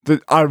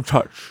out of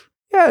touch.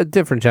 Yeah, a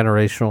different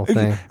generational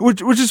thing.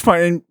 Which is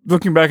fine. And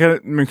looking back at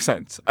it makes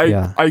sense.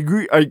 I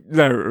agree. I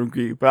never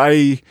agree, but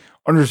I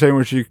understand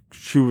where she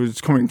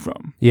was coming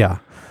from. Yeah.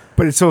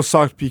 But it still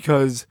sucked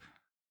because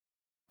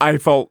I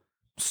felt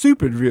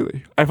stupid,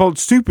 really. I felt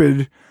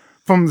stupid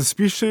from the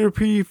speech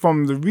therapy,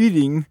 from the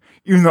reading,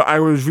 even though I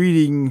was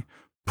reading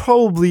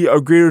probably a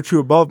grade or two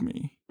above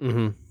me.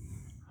 Mm-hmm.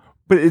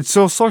 But it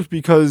still sucked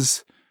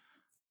because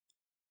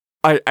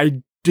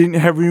I didn't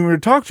have anyone to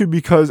talk to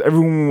because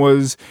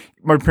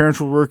my parents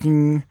were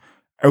working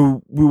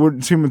and we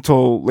wouldn't see them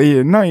until late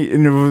at night.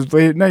 And if it was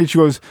late at night, she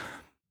goes,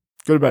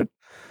 go to bed.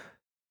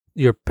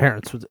 Your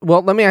parents would...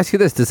 Well, let me ask you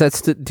this.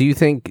 Do you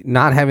think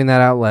not having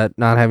that outlet,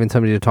 not having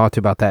somebody to talk to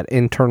about that,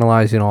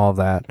 internalizing all of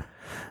that,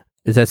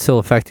 is that still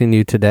affecting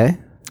you today?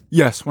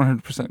 Yes,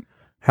 100%.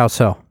 How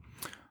so?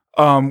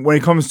 When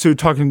it comes to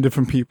talking to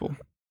different people.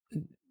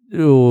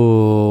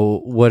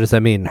 Ooh, what does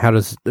that mean?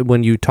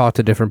 When you talk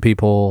to different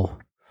people,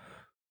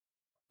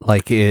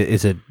 like,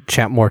 is it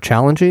more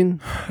challenging?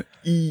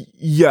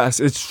 Yes,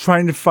 it's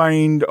trying to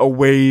find a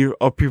way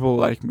of people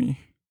like me.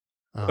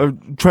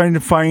 Trying to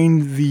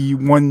find the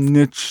one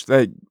niche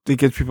that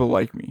gets people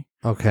like me.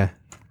 Okay.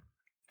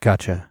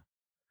 Gotcha.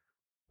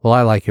 Well,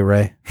 I like you,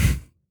 Ray.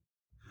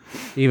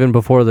 Even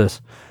before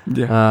this.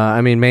 Yeah.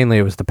 I mean, mainly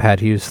it was the Pat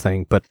Hughes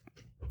thing, but,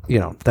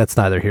 that's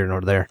neither here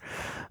nor there.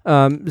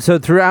 So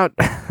throughout...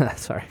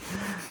 sorry.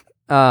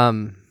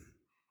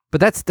 But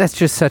that's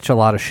just such a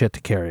lot of shit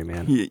to carry,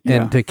 man. Yeah.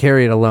 And to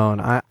carry it alone.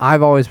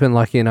 I've always been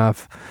lucky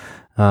enough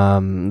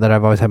that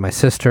I've always had my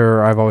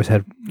sister. I've always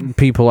had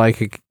people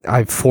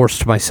I've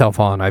forced myself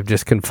on. I've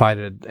just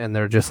confided, and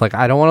they're just like,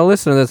 I don't want to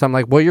listen to this. I'm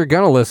like, well, you're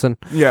gonna listen.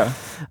 Yeah.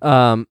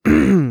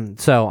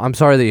 So I'm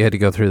sorry that you had to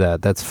go through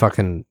that. That's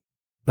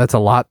a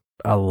lot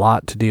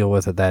to deal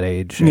with at that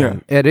age. Yeah.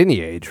 At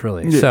any age,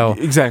 really. Yeah, So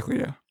exactly.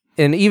 Yeah.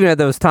 And even at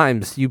those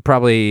times, you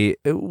probably...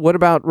 What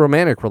about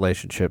romantic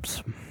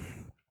relationships?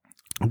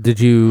 Did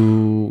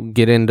you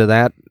get into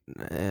that,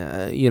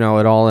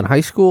 at all in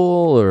high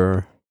school,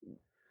 or...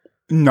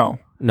 No.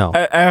 No.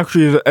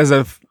 Actually, as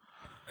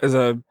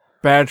a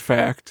bad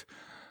fact,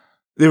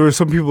 there were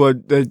some people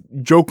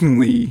that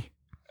jokingly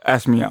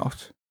asked me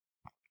out.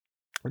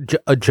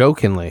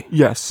 Jokingly?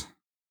 Yes.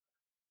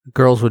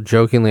 Girls would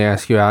jokingly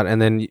ask you out,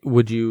 and then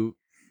would you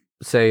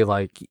say,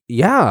 like,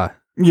 yeah?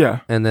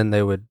 Yeah. And then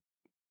they would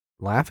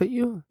laugh at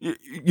you?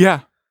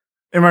 Yeah.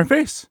 In my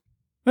face.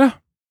 Yeah.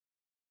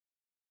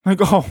 Like,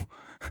 oh,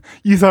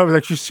 you thought I was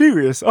actually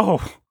serious.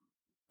 Oh,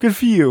 good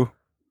for you.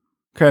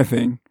 Kind of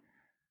thing.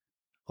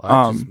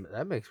 Well,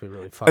 that makes me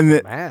really fucking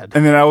mad.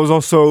 And then I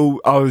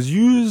was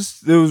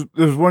used. There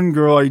was one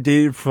girl I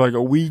dated for like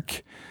a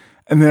week,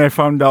 and then I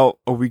found out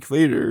a week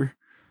later,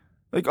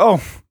 like,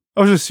 oh,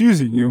 I was just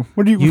using you.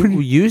 What are you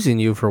using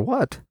you for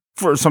what?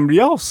 For somebody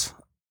else.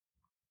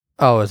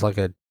 Oh, it's like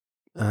a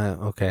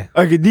okay,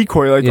 like a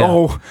decoy. Like, yeah.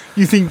 Oh,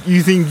 you think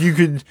you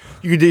could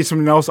date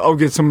someone else? I'll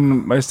get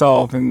someone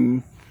myself,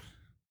 and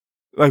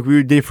like we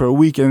would date for a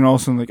week, and all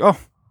of a sudden, like, oh,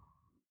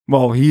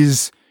 well,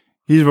 he's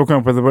broken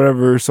up with or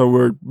whatever, so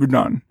we're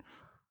done.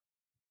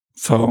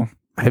 So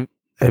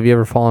have you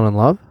ever fallen in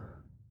love?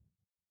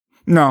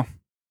 No,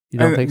 you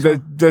don't think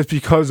so? That's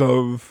because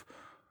of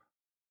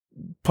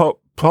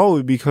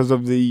probably because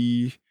of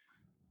the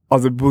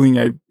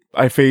bullying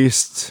I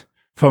faced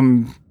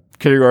from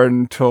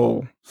kindergarten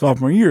till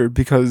sophomore year.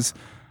 Because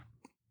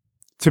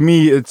to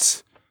me,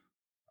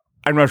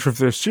 I'm not sure if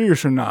they're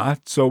serious or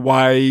not. So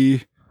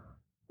why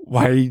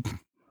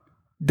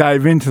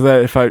dive into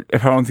that if I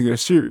don't think they're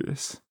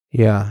serious?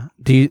 Yeah.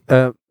 Do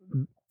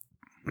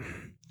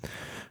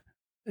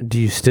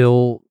you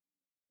still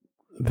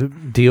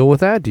deal with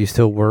that? Do you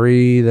still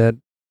worry that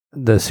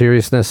the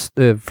seriousness,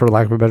 for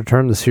lack of a better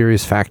term, the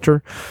serious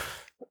factor?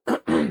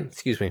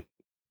 Excuse me.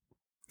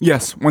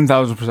 Yes,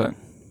 1,000%,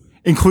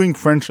 including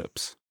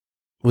friendships.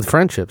 With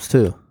friendships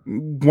too.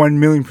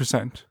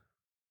 1,000,000%.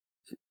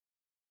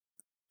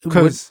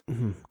 Because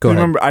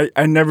remember,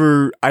 I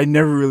never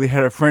really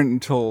had a friend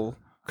until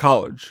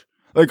college,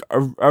 like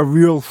a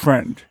real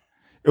friend.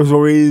 It was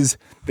always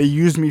they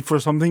used me for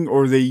something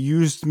or they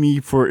used me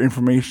for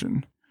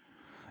information.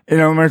 In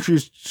elementary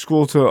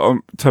school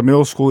to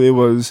middle school, it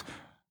was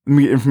let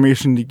me get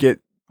information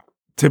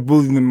to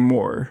bully them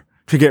more,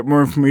 to get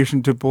more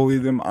information to bully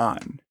them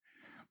on.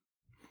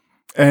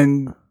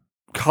 And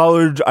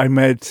college, I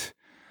met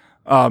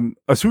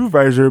a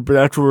supervisor, but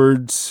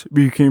afterwards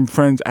we became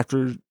friends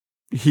after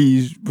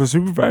he was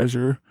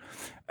supervisor.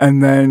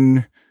 And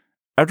then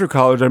after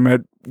college, I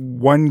met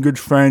one good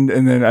friend,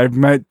 and then I've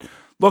met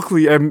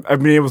luckily, I've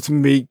been able to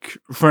make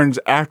friends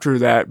after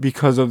that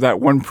because of that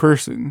one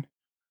person.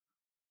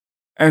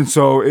 And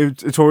so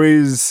it's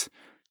always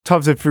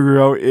tough to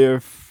figure out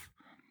if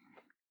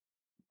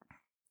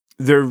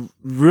they're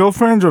real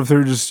friends or if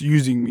they're just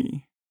using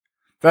me.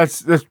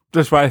 That's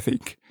what I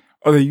think.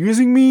 Are they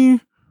using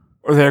me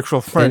or are they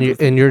actual friends?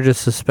 And you're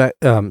just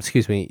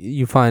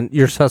you find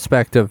you're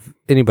suspect of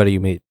anybody you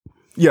meet.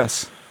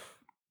 Yes.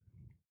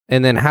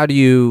 And then how do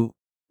you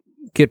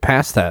get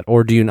past that,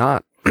 or do you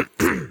not?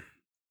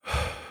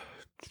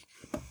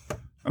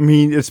 I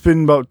mean, it's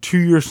been about 2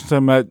 years since I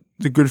met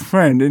the good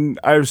friend, and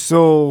not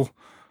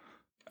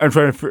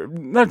trying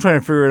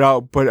to figure it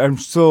out, but I'm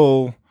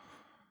still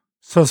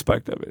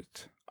suspect of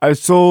it. I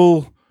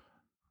still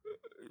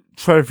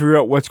try to figure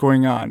out what's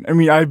going on. I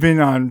mean, I've been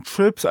on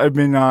trips. I've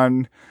been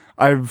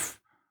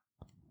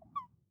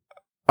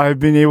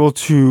able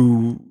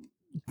to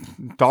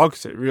dog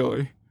sit,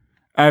 really.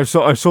 I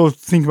still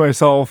think to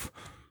myself,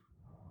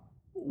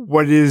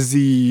 what's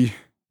the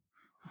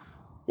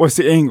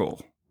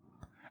angle?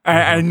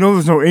 I know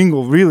there's no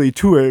angle really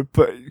to it,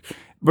 but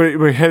back in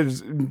my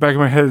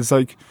head, it's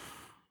like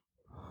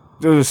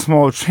there's a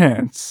small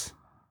chance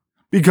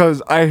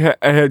because I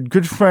had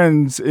good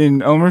friends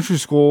in elementary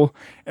school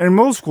and in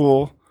middle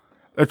school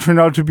that turned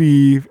out to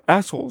be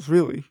assholes,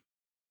 really.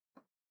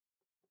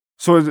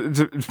 So it's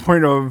a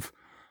point of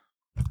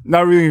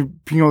not really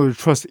being able to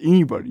trust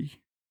anybody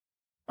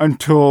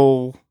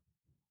until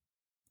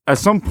at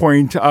some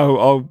point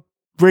I'll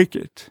break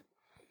it.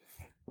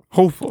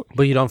 Hopefully.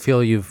 But you don't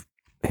feel you've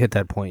hit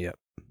that point yet.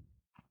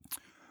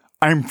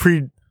 I'm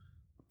pretty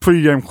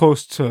damn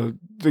close to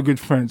the good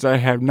friends I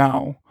have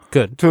now.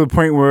 Good. To the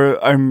point where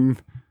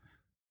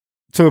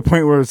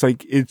it's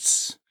like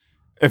if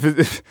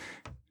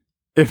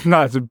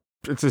not,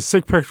 it's a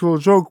sick practical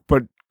joke,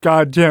 but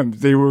goddamn,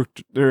 they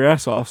worked their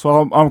ass off, so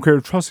I'm okay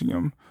with trusting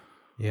them.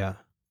 Yeah.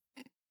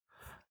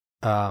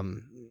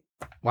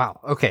 Wow.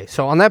 Okay.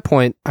 So on that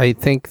point, I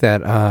think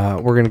that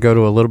we're going to go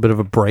to a little bit of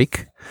a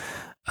break.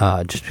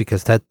 Just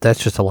because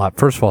that's just a lot.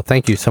 First of all,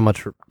 thank you so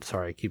much for.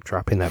 Sorry, I keep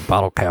dropping that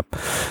bottle cap.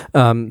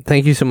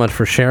 Thank you so much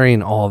for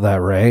sharing all of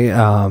that, Ray.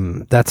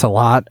 That's a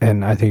lot,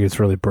 and I think it's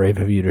really brave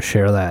of you to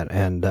share that.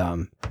 And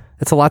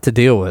it's a lot to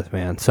deal with,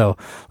 man. So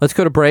let's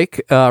go to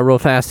break real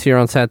fast here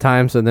on Sad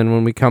Times, and then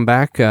when we come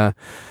back,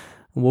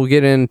 we'll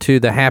get into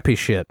the happy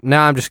shit. No,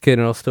 I'm just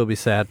kidding. It'll still be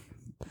sad.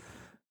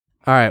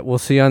 All right, we'll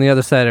see you on the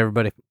other side,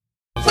 everybody.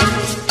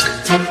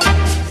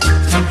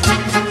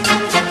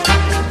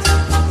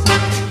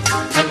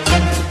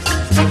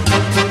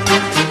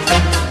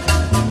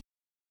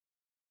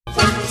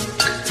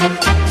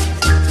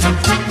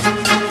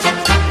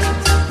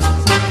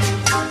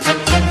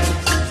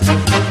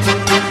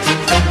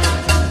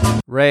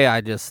 Ray,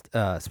 I just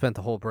spent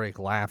the whole break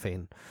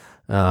laughing.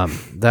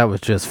 That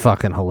was just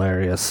fucking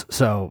hilarious.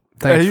 So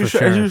thanks for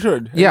sharing. You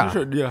should. Yeah. You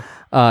should, yeah.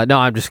 No,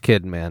 I'm just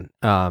kidding, man.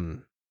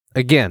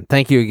 Again,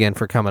 thank you again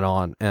for coming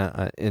on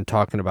and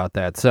talking about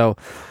that. So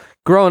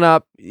growing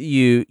up,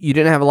 you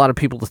didn't have a lot of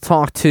people to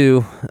talk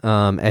to,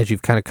 as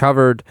you've kind of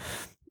covered.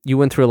 You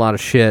went through a lot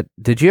of shit.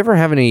 Did you ever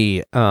have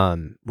any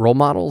role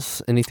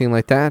models, anything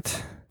like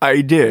that?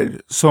 I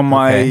did. So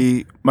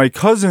my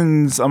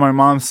cousins on my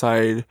mom's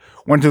side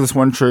went to this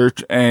one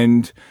church,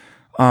 and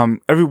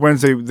every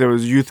Wednesday there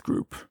was a youth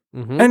group,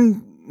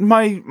 and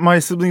my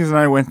siblings and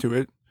I went to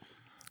it,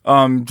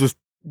 just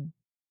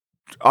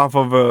off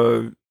of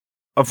a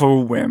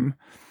whim.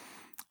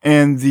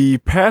 And the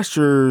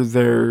pastor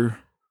there,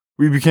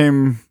 we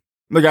became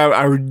like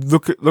I would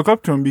look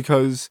up to him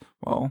because,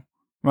 well,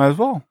 might as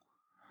well.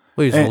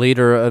 Well, he was the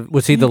leader of.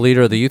 Was he the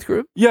leader of the youth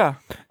group? Yeah,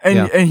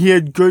 and he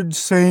had good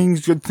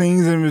sayings, good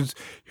things, and he was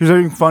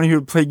having fun. He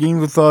would play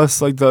games with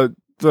us, like the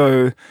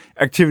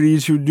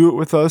activities. He would do it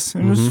with us,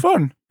 and it was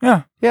fun.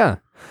 Yeah, yeah.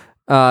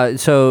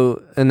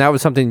 So, and that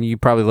was something you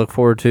probably look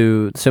forward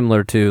to,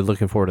 similar to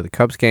looking forward to the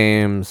Cubs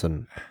games,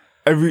 and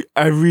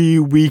every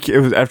week it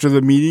was after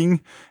the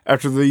meeting,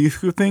 after the youth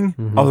group thing.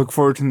 I'll look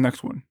forward to the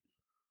next one.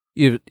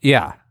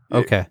 Yeah.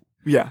 Okay.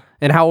 Yeah.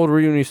 And how old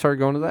were you when you started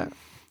going to that?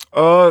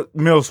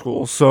 Middle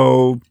school,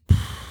 so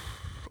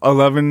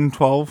 11,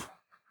 12,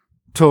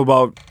 till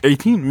about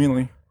 18,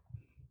 really.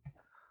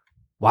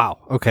 Wow.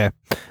 Okay.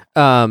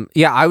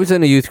 Yeah, I was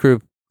in a youth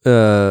group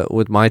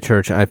with my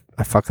church. I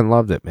fucking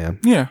loved it, man.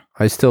 Yeah.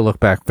 I still look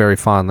back very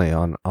fondly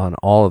on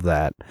all of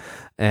that,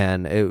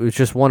 and it was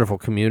just wonderful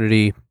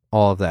community,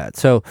 all of that.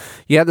 So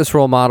you had this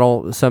role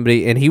model,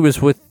 somebody, and he was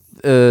with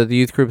the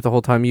youth group the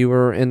whole time you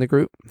were in the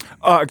group?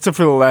 Except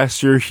for the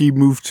last year, he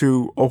moved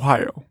to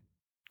Ohio.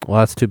 Well,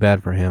 that's too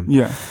bad for him.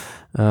 Yeah.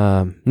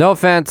 No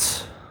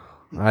offense.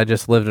 I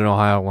just lived in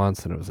Ohio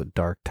once, and it was a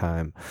dark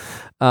time.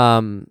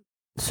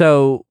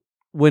 So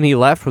when he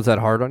left, was that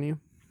hard on you?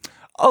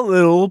 A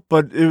little,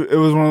 but it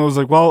was one of those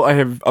like, well, I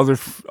have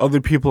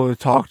other people to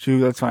talk to.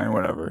 That's fine,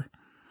 whatever.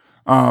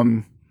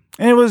 And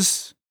it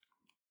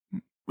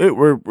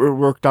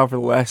worked out for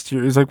the last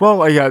year. It's like,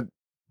 well, I got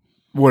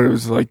what it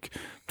was like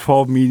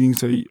 12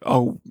 meetings a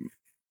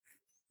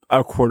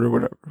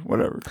quarter,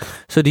 whatever.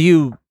 So do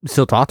you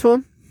still talk to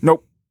him?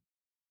 Nope.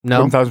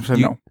 No, 1,000%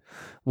 no.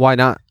 Why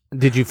not?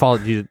 Did you follow?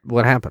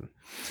 What happened?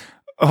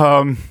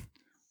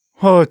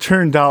 Well, it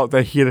turned out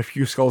that he had a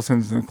few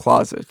skeletons in the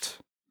closet.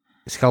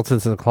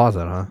 Skeletons in the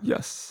closet, huh?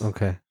 Yes.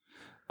 Okay.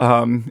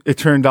 It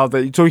turned out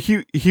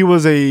that he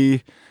was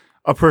a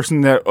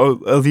person that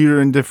a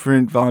leader in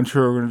different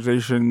volunteer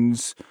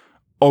organizations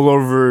all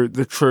over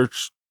the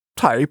church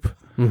type.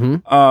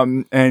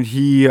 Mm-hmm. And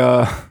he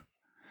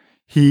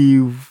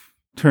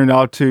turned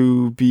out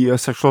to be a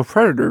sexual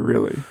predator,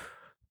 really.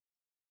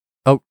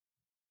 Oh,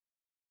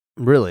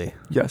 really?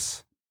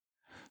 Yes.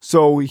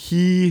 So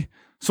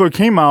it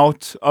came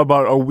out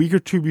about a week or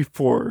two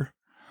before.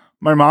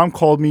 My mom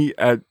called me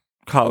at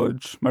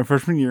college, my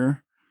freshman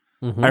year.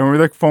 Mm-hmm. I remember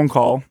that phone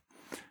call.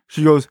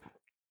 She goes,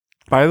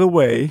 by the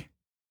way,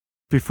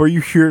 before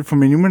you hear it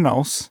from anyone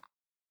else,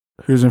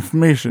 here's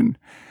information.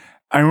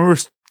 I remember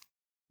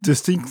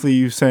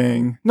distinctly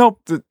saying,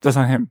 nope, that's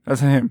not him.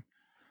 That's not him.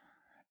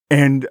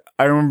 And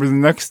I remember the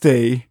next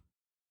day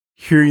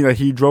hearing that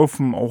he drove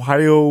from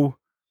Ohio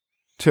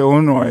to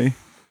Illinois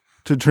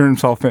to turn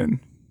himself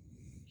in.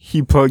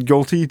 He pled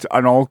guilty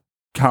on all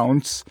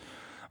counts,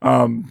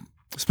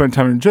 spent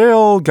time in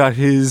jail, got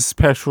his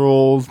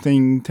pastoral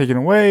thing taken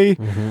away.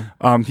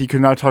 Mm-hmm. He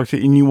could not talk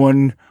to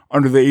anyone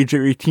under the age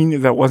of 18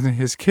 if that wasn't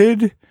his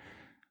kid.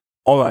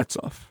 All that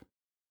stuff.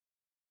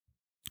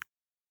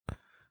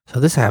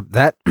 So this happened.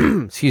 That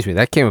excuse me.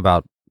 That came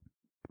about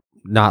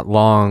not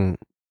long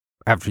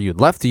after you'd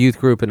left the youth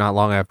group, and not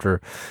long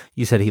after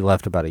you said he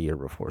left about a year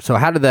before. So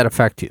how did that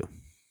affect you?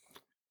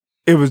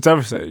 It was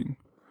devastating.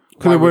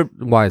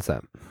 Why is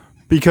that?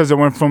 Because it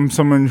went from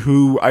someone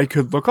who I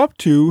could look up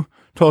to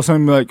all of a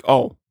sudden be like,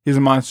 oh, he's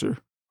a monster.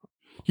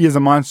 He is a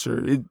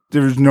monster.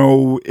 There's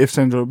no ifs,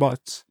 ands, or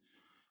buts.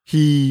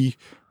 He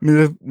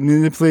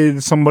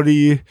manipulated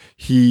somebody.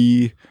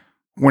 He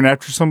went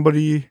after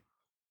somebody.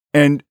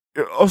 And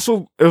it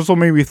also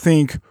made me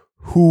think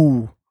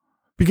who,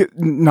 because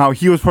now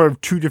he was part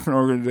of two different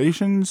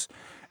organizations.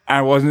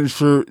 I wasn't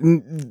sure.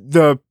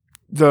 The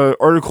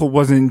article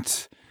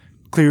wasn't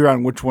clear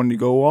on which one to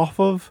go off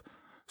of.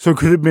 So it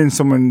could have been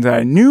someone that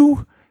I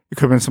knew. It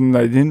could have been someone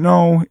that I didn't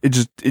know. It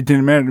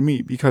didn't matter to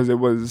me because it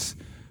was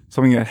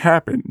something that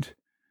happened.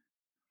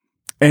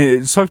 And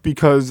it sucked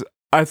because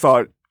I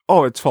thought,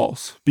 oh, it's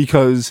false.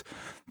 Because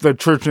the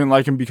church didn't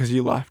like him because he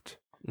left.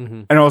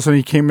 Mm-hmm. And all of a sudden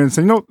he came in and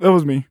said, no, that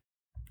was me.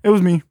 It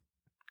was me.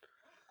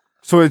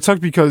 So it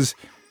sucked because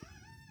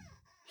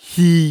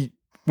he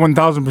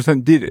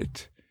 1,000% did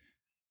it.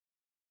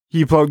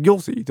 He pled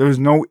guilty. There was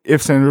no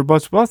ifs, ands, or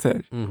buts about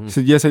that. Mm-hmm. He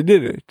said, yes, I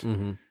did it.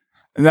 Mm-hmm.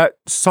 And that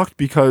sucked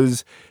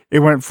because it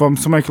went from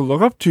somebody I could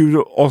look up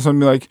to all of a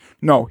sudden be like,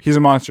 no, he's a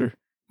monster.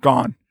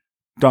 Gone.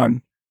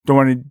 Done. Don't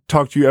want to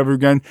talk to you ever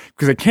again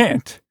because I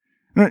can't.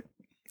 At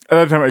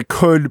that time I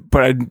could,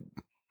 but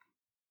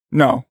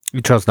no.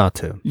 You chose not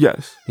to.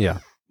 Yes. Yeah.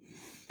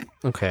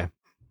 Okay.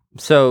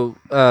 So,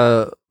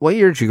 what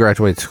year did you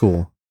graduate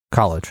school?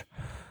 College?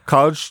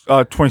 College,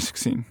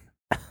 2016.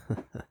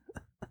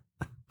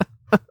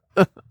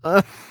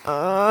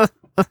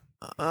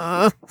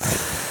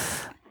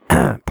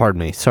 Pardon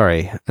me.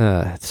 Sorry.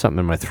 It's something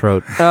in my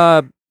throat.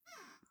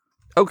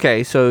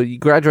 Okay, so you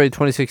graduated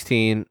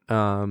 2016.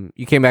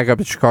 You came back up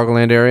to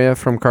Chicagoland area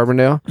from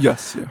Carbondale?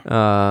 Yes.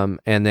 Yeah.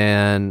 And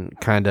then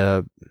kind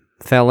of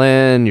fell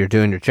in. You're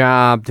doing your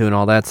job, doing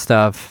all that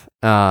stuff.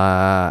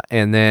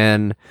 And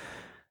then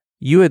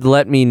you had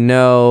let me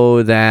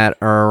know that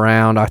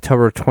around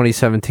October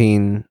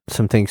 2017,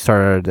 some things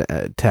started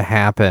to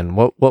happen.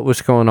 What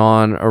was going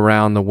on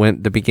around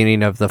the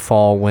beginning of the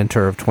fall,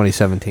 winter of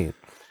 2017?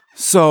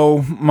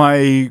 So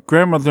my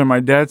grandmother on my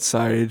dad's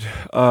side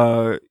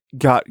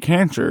got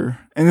cancer,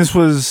 and this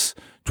was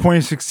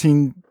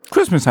 2016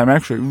 Christmas time,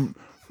 actually,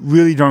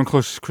 really darn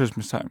close to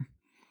Christmas time.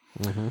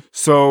 Mm-hmm.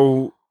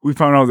 So we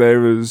found out that it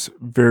was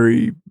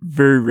very,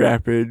 very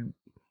rapid,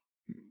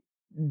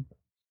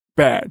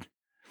 bad.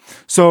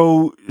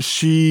 So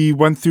she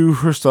went through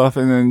her stuff,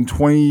 and then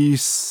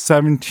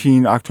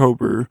 2017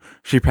 October,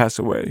 she passed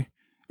away.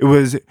 It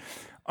was,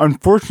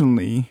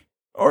 unfortunately,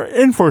 or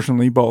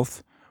unfortunately,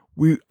 both.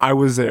 I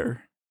was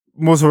there.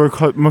 Most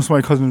of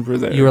my cousins were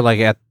there. You were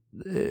like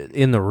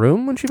in the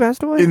room when she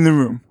passed away? In the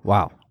room.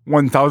 Wow.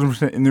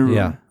 1,000% in the room.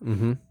 Yeah.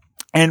 Mm-hmm.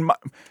 And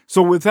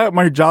so with that,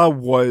 my job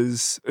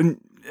was, and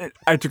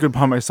I took it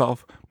upon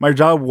myself. My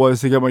job was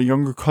to get my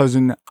younger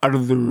cousin out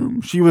of the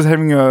room. She was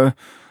having an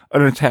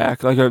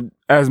attack, like a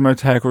asthma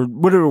attack or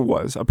whatever it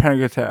was, a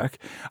panic attack.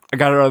 I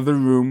got her out of the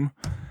room,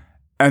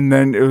 and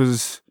then it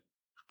was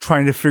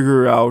trying to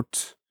figure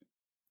out,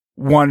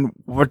 one,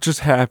 what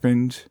just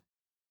happened,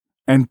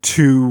 and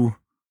two,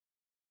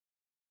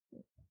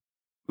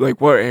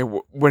 like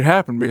what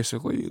happened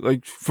basically,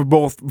 like for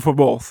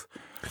both.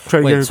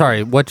 Wait,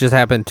 sorry, what just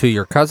happened to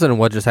your cousin and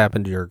what just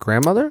happened to your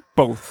grandmother?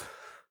 Both.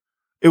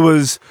 It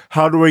was,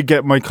 how do I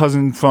get my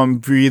cousin from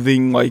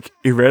breathing like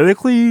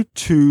erratically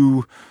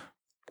to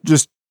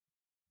just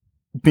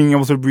being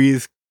able to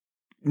breathe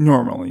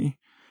normally?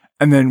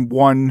 And then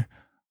one,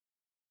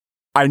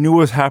 I knew what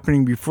was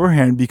happening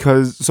beforehand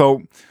because,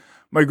 so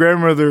my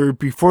grandmother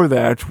before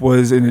that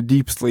was in a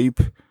deep sleep,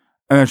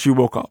 and then she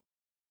woke up.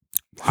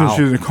 So Wow.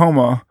 she was in a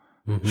coma.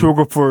 Mhm. She woke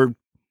up for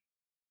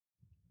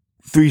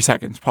 3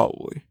 seconds,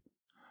 probably.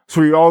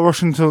 So we all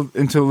rushed into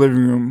the living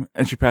room,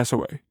 and she passed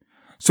away.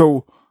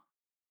 So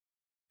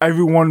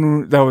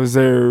everyone that was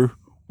there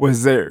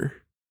was there.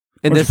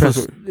 And When she this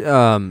passed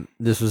was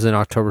this was in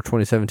October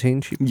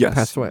 2017. She Yes.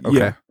 passed away. Okay.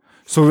 Yeah.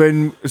 So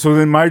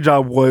then my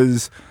job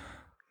was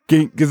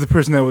get the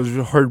person that was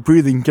hard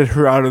breathing, get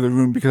her out of the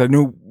room because I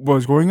knew what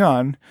was going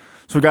on.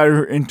 So I got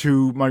her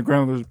into my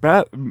grandmother's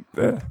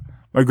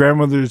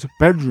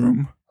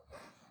bedroom,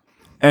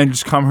 and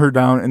just calm her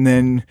down. And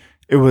then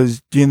it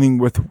was dealing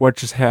with what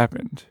just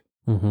happened.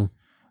 Mm-hmm.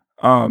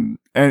 And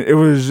it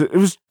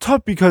was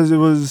tough because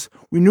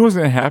we knew it was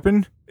going to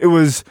happen.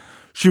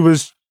 She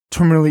was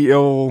terminally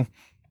ill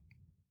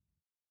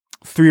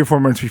 3 or 4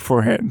 months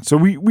beforehand. So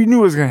we knew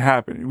it was going to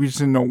happen. We just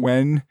didn't know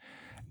when.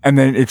 And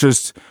then it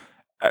just,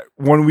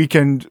 one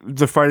weekend,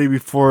 the Friday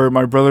before,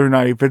 my brother and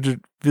I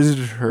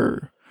visited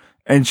her,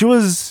 and she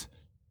was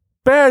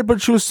bad,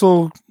 but she was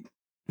still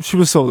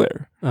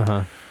there.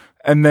 Uh-huh.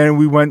 And then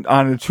we went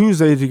on a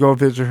Tuesday to go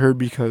visit her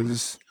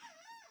because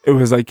it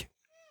was like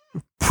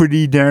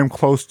pretty damn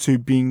close to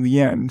being the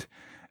end.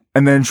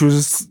 And then she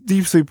was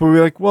deep sleep, but we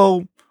were like,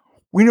 well,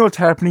 we know what's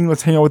happening.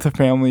 Let's hang out with the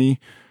family.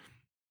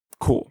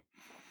 Cool.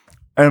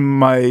 And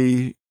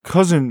my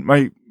cousin,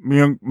 my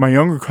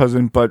younger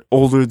cousin, but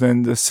older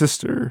than the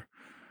sister,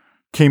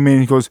 came in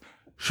and he goes,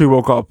 she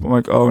woke up. I'm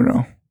like, oh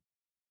no,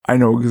 I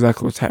know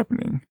exactly what's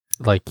happening.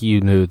 Like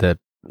you knew that.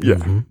 Yeah.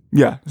 Mhm.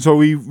 Yeah. So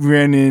we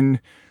ran in.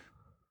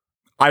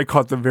 I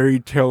caught the very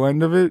tail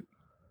end of it.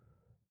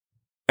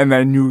 And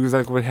I knew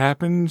exactly what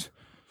happened.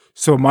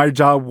 So my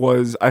job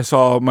was, I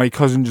saw my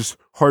cousin just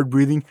hard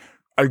breathing.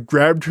 I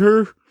grabbed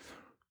her,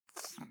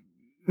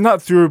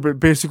 not through her, but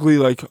basically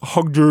like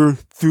hugged her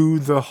through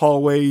the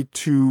hallway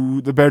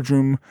to the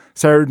bedroom,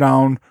 sat her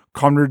down,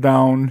 calmed her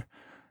down.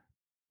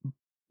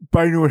 But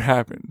I knew what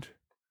happened.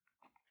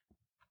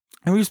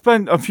 And we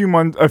spent a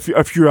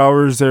few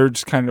hours there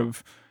just kind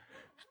of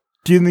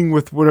dealing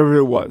with whatever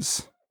it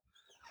was.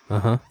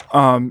 Uh-huh.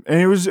 And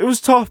it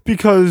was tough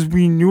because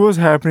we knew what was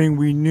happening.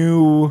 We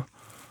knew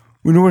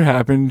what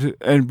happened,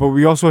 but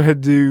we also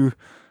had to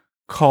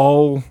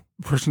call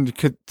the person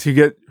to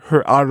get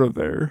her out of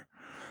there.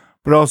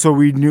 But also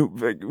we knew,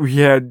 like, we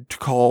had to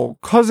call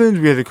cousins,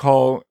 we had to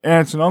call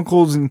aunts and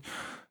uncles and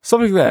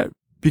stuff like that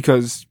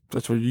because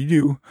that's what you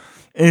do.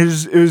 And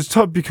it was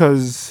tough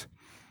because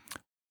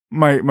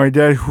my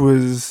dad, who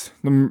was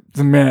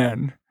the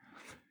man,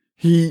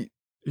 he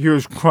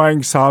was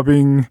crying,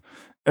 sobbing.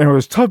 And it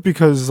was tough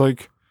because,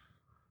 like,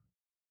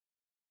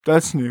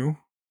 that's new.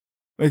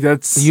 Like,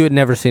 that's... You had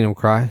never seen him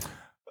cry?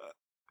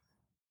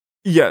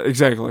 Yeah,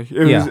 exactly.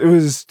 It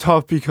was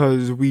tough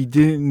because we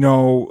didn't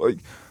know,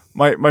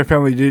 like, my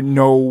family didn't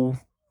know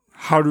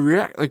how to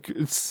react. Like,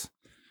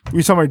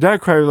 we saw my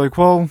dad cry, we were like,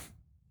 well,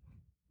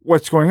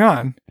 what's going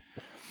on?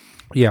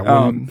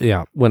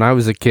 Yeah. When I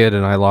was a kid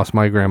and I lost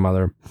my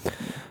grandmother,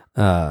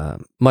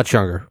 much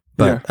younger,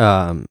 but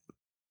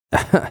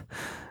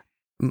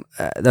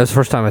that was the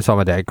first time I saw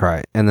my dad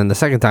cry. And then the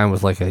second time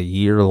was like a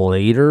year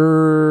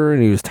later,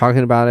 and he was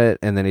talking about it,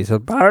 and then he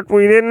said, but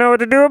we didn't know what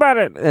to do about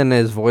it. And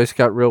his voice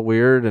got real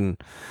weird, and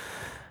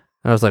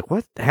I was like,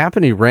 what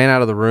happened? He ran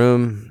out of the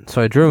room.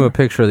 So I drew him a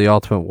picture of the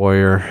Ultimate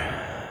Warrior,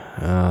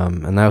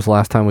 and that was the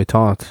last time we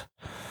talked.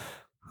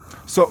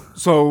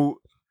 So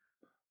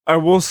I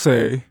will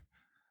say...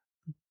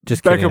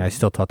 Just kidding, I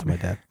still talk to my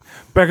dad.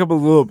 Back up a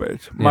little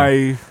bit.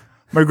 Yeah.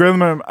 My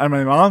grandma on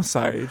my mom's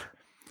side...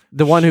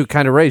 The one who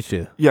kind of raised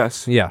you.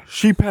 Yes. Yeah.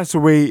 She passed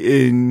away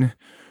in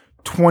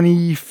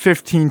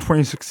 2015,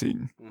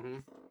 2016. Mm-hmm.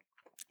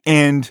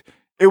 And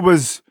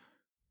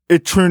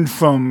it turned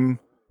from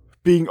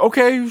being,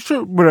 okay,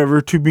 sure,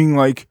 whatever, to being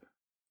like,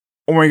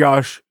 oh my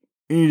gosh,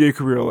 any day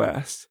career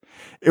last.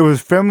 It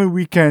was family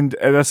weekend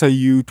at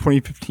SIU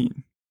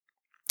 2015.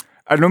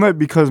 I know that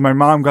because my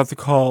mom got the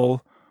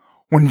call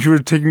when she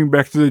was taking me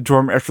back to the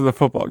dorm after the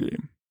football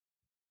game.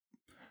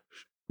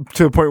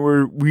 To the point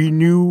where we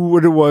knew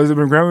what it was. And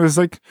my grandma was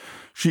like,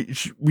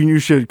 we knew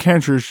she had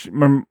cancer.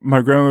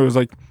 My grandmother was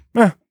like,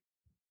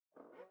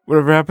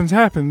 whatever happens,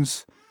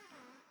 happens.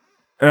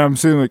 And I'm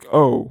saying like,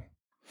 oh.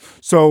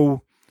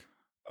 So,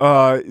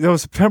 that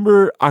was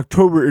September,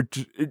 October,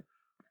 it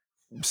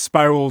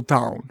spiraled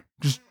down.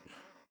 Just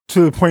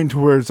to the point to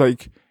where it's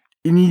like,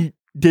 any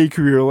day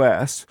career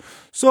lasts.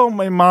 So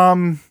my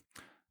mom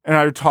and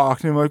I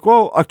talked, and I'm like,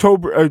 well,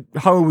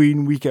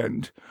 Halloween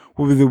weekend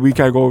will be the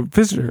week I go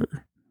visit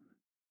her.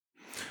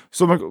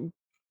 So I'm like,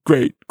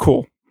 great,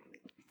 cool.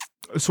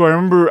 So I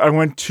remember I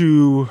went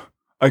to,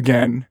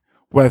 again,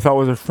 what I thought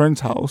was a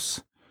friend's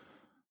house,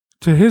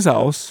 to his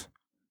house,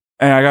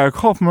 and I got a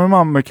call from my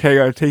mom. I'm like, hey,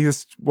 I gotta take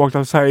this, walked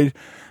outside.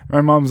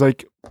 My mom's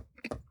like,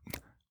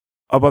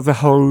 about the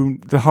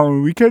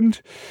Halloween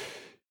weekend?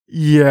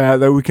 Yeah,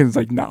 that weekend's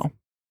like now.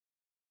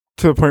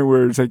 To the point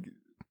where it's like,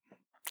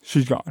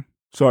 she's gone.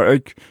 So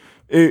like,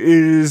 it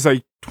is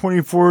like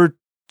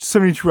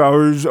 72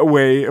 hours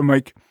away. I'm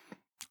like,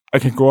 I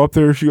can't go up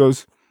there. She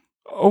goes,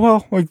 oh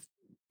well, like,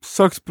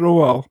 sucks, but oh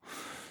well.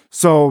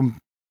 So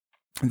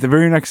the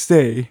very next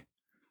day,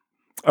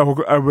 I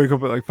wake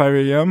up at like 5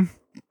 a.m.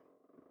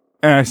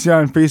 and I see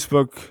on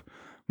Facebook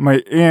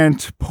my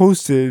aunt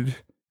posted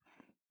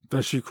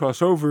that she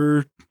crossed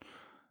over,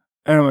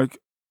 and I'm like,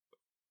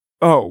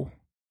 oh.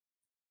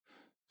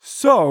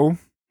 So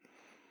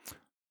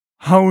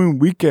Halloween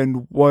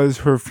weekend was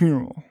her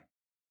funeral.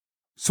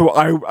 So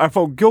I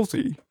felt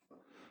guilty.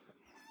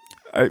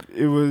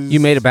 It was... You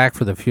made it back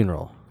for the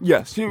funeral.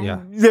 Yes.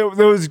 Yeah. There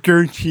was a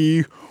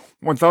guarantee,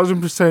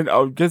 1,000%.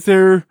 I'll get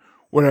there,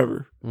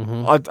 whatever.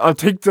 Mm-hmm. I'll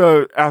take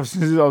the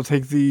absences, I'll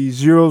take the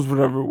zeros,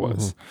 whatever it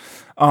was.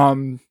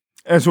 Mm-hmm.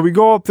 And so we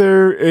go up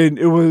there, and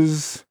it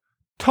was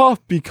tough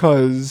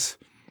because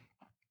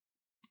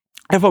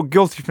I felt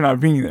guilty for not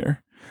being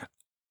there.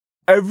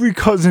 Every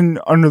cousin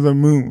under the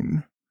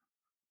moon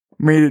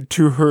made it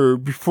to her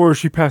before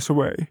she passed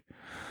away.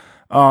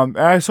 And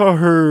I saw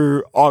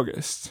her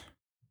August.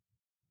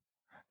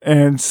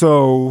 And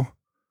so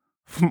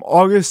from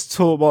August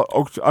till about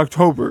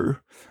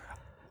October,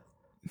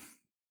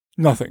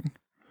 nothing.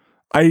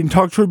 I didn't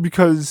talk to her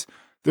because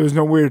there was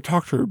no way to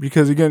talk to her.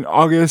 Because again,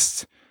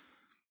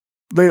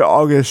 late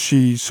August,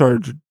 she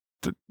started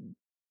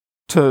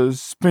to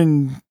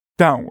spin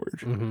downward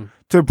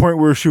to the point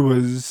where she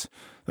was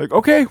like,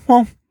 okay,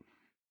 well,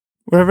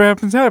 whatever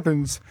happens,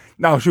 happens.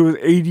 Now, she was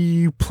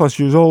 80 plus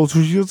years old,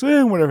 so she was,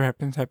 whatever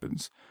happens,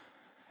 happens.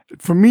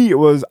 For me, it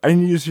was, I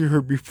needed to see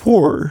her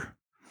before,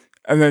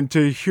 and then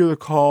to hear the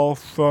call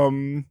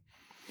from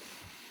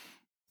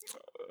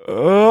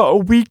a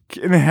week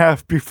and a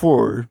half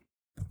before.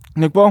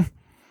 I'm like, well,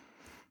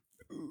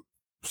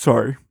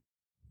 sorry.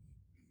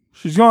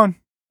 She's gone.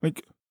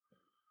 Like,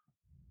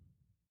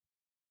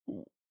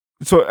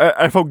 so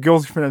I felt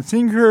guilty for not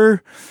seeing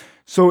her.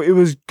 So it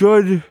was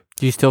good.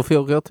 Do you still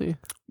feel guilty?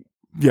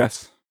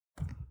 Yes.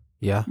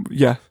 Yeah.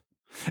 Yeah.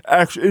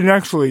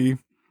 Actually,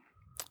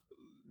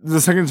 the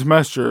second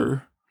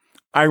semester,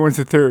 I went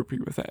to therapy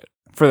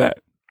for that.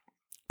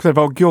 Because I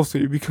felt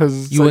guilty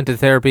because... You went to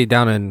therapy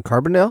down in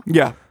Carbondale?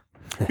 Yeah.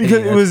 Because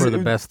hey, that's where the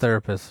best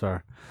therapists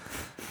are.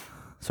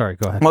 Sorry,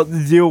 go ahead. Well,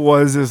 the deal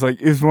was, it's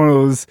one of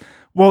those,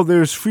 well,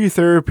 there's free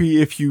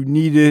therapy if you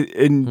need it,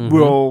 and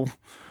we'll...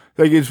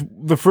 Like, it's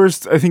the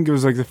first, I think it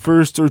was like the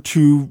first or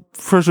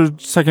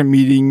second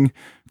meeting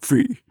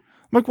free. I'm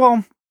like,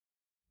 well,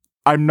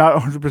 I'm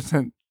not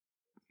 100%,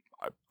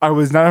 I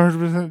was not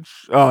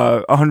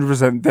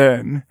 100%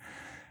 then.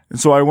 And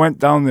so I went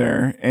down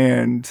there,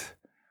 and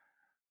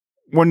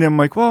one day I'm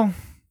like, well,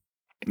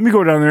 let me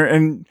go down there,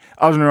 and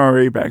I was an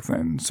RA back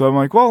then. So I'm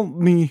like, well,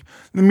 let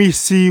me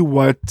see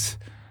what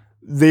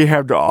they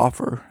have to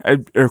offer,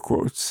 air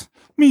quotes.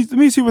 Let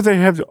me see what they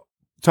have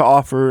to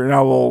offer, and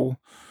I'll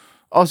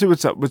see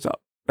what's up.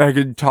 I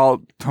could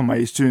tell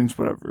my students,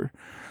 whatever.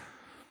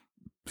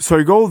 So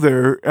I go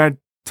there, and I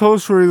tell the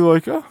story, they're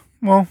like, oh,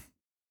 well,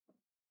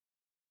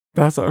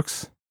 that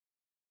sucks.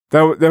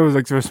 That was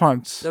like the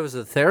response. That was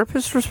the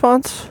therapist's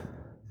response?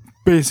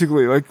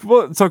 Basically, like,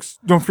 well, it sucks,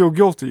 don't feel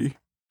guilty.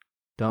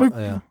 Yeah.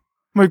 I'm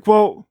like,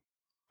 well,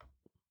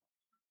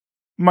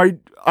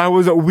 I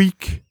was a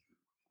week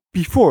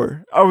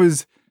before. I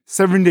was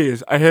 7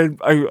 days. I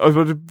was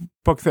about to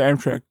book the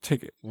Amtrak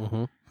ticket.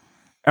 Mm-hmm.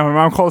 And my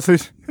mom calls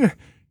and says,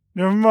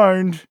 never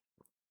mind.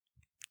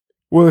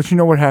 We'll let you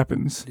know what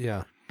happens.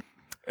 Yeah.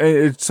 And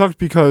it sucked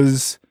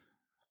because,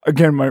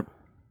 again,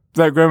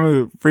 that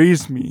grandmother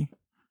raised me.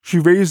 She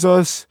raised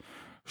us.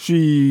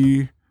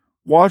 She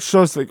watched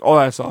us, like, all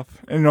that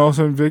stuff. And all of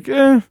a sudden,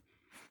 like,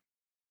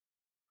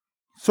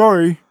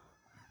 sorry.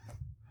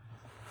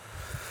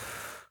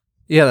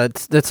 Yeah,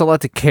 that's a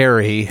lot to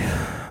carry.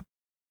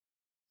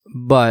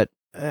 But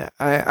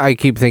I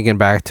keep thinking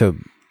back to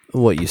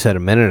what you said a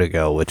minute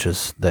ago, which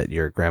is that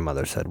your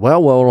grandmother said,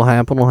 well, what'll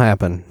happen will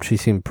happen. She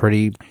seemed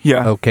pretty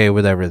okay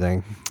with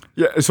everything.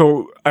 Yeah,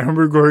 so I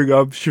remember growing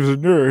up, she was a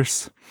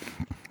nurse.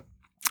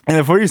 And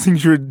the funniest thing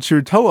she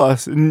would tell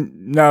us,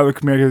 and now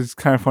looking back, is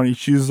kind of funny.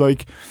 She was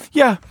like,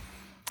 yeah,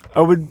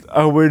 I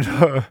would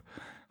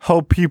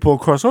help people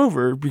cross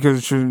over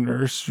because she was a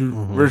nurse. She was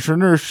a registered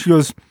nurse. She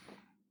goes,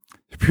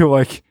 people are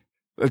like,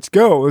 let's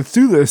go, let's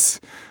do this.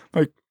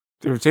 I'm like,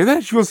 they would say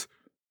that? She goes,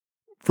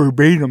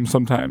 verbatim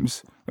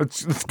sometimes.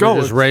 Let's go.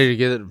 We're just ready to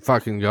get it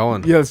fucking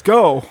going. Yeah, let's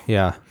go.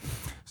 Yeah.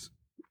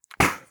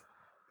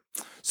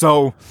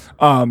 So,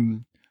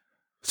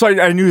 so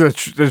I knew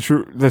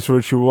that's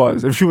what she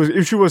was.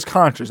 If she was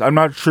conscious, I'm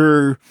not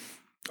sure.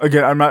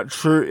 Again, I'm not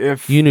sure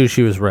if you knew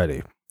she was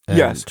ready.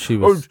 Yes, she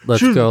was.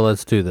 Let's go.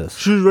 Let's do this.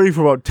 She was ready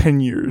for about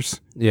 10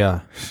 years.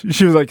 Yeah,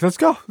 she was like, "Let's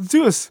go. Let's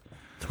do this."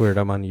 It's weird.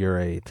 I'm on year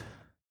 8.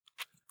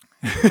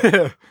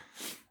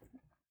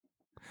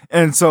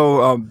 And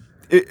so,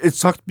 it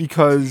sucked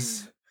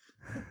because.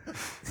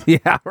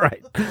 Yeah,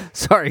 right.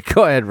 Sorry,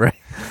 go ahead, Ray.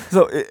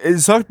 So it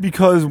sucked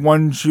because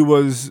one, she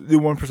was the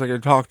one person I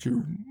could talk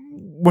to,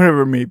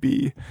 whatever it may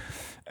be,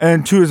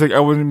 and two is like I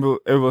wasn't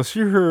able to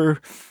see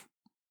her.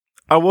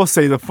 I will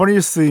say the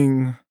funniest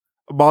thing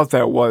about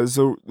that was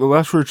the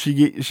last word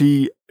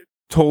she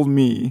told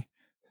me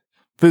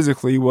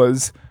physically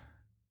was,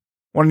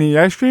 want to eat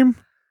ice cream?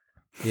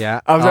 Yeah.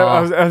 I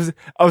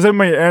was at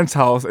my aunt's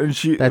house, and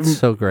That's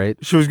so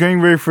great. she was getting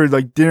ready for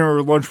like dinner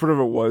or lunch,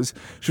 whatever it was.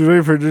 She was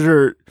ready for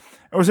dessert.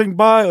 I was saying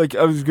bye. Like,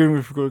 I was getting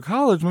ready to go to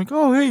college. I'm like,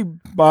 oh, hey,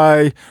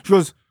 bye. She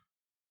goes,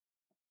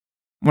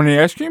 want any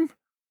ice cream? I'm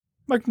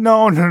like,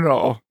 no,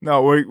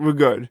 we're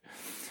good.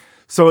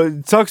 So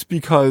it sucks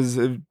because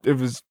it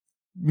was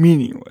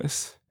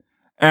meaningless.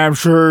 And I'm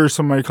sure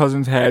some of my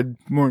cousins had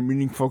more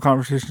meaningful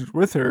conversations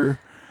with her.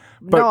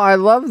 But no, I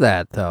love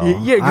that though.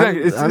 Yeah,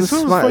 exactly. It's one of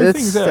those funny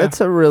things. Yeah.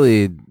 It's a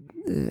really,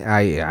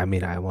 I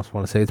mean, I almost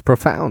want to say it's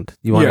profound.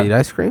 You want to eat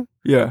ice cream?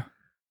 Yeah.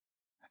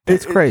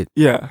 It's great.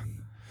 Yeah.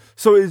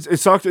 So it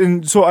sucked.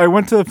 And so I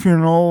went to the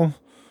funeral.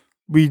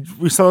 We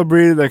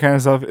celebrated that kind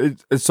of stuff.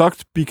 It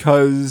sucked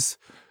because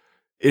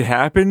it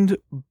happened,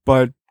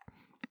 but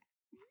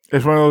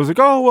it's one of those like,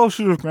 oh, well,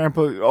 she was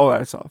grandpa, all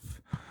that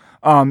stuff.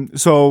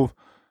 So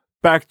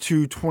back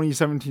to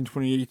 2017,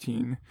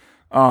 2018,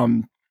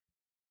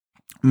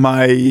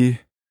 my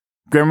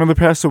grandmother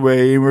passed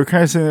away, and we were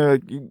kind of saying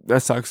like,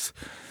 that sucks.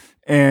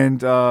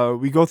 And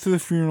we go through the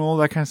funeral,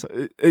 that kind of stuff.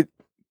 It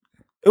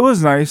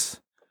was nice.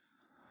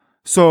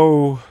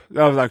 So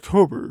that was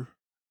October.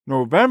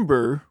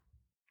 November,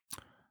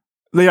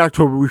 late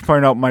October, we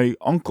find out my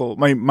uncle,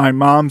 my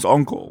mom's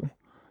uncle,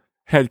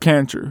 had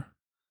cancer.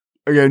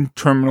 Again,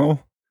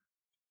 terminal.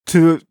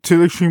 To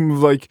the extreme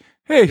of like,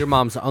 hey. Your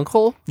mom's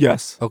uncle?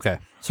 Yes. Okay.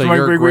 So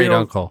your great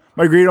uncle.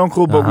 My great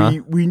uncle,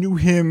 but we knew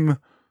him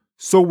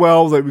so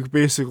well that we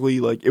basically,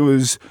 like, it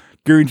was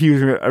guaranteed he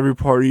was at every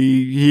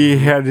party. He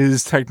had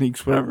his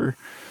techniques, whatever.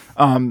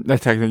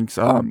 Not techniques.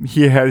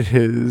 He had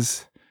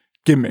his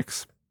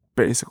gimmicks,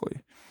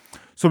 basically.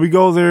 So we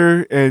go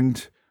there,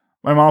 and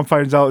my mom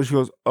finds out, and she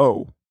goes,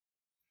 oh.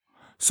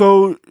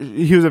 So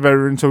he was a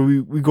veteran, so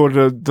we go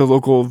to the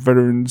local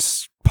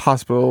veterans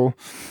hospital.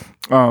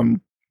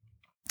 And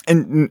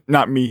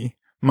not me,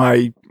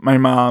 my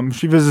mom.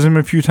 She visits him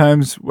a few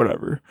times,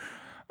 whatever.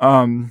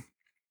 And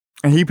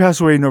he passed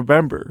away in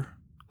November,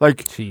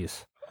 like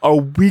jeez, a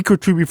week or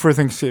two before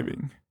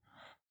Thanksgiving.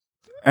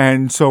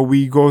 And so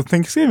we go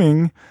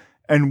Thanksgiving,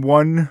 and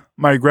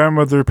my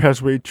grandmother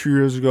passed away 2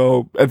 years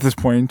ago at this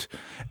point,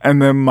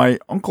 and then my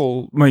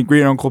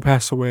great uncle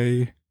passed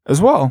away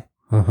as well.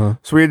 So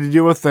we had to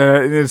deal with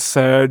that, and it's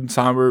sad,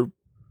 somber,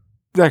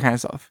 that kind of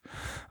stuff.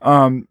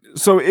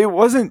 So it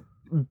wasn't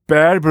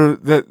bad,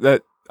 but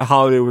that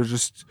holiday was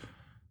just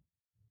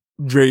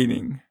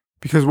draining,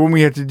 because when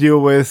we had to deal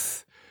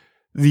with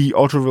the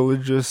ultra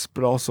religious,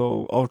 but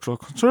also ultra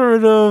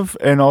conservative,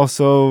 and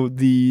also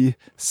the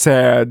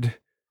sad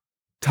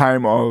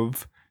time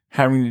of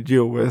having to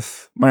deal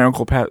with my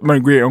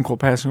great uncle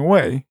passing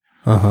away.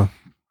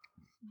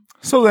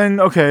 So then,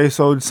 okay,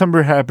 so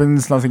December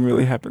happens, nothing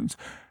really happens.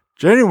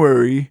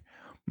 January,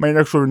 my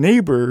next door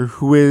neighbor,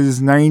 who is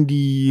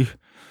 90,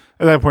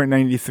 at that point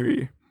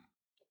 93,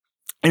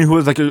 and who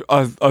was like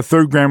a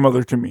third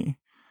grandmother to me,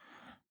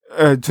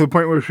 to the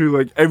point where she was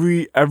like,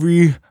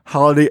 every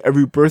holiday,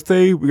 every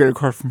birthday, we got a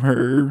card from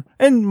her,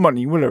 and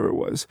money, whatever it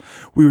was.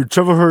 We would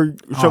shovel her.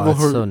 That's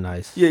so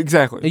nice. Yeah,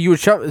 exactly. You would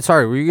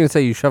sorry, were you going to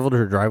say you shoveled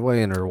her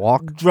driveway and her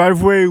walk?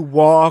 Driveway,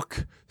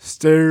 walk,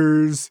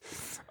 stairs,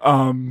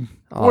 whatever.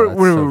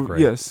 So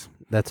great. Yes.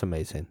 That's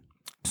amazing.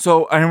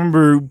 So I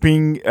remember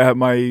being at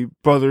my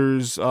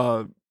brother's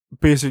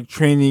basic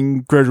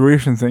training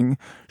graduation thing.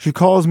 She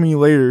calls me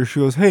later. She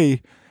goes,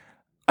 hey,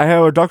 I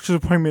have a doctor's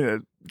appointment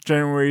at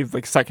January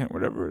 2nd,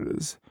 whatever it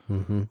is.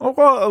 Oh,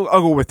 well,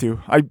 I'll go with you.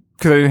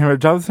 Because I didn't have a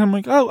job at the time. I'm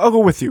like, I'll go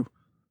with you.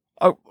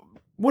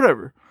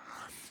 Whatever.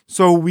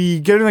 So we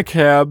get in a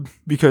cab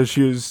because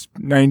she was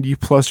 90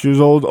 plus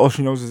years old. All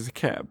she knows is a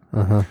cab.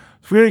 So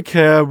we get a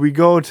cab. We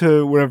go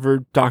to whatever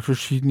doctor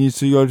she needs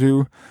to go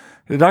to.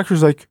 The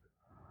doctor's like,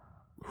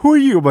 who are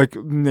you? I'm like,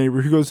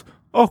 neighbor. He goes,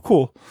 oh,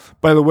 cool.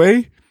 By the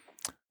way,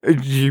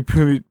 he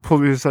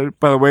pulled me aside.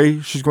 By the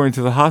way, she's going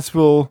to the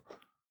hospital.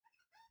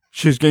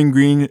 She's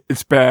gangrene.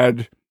 It's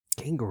bad.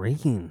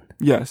 Gangrene?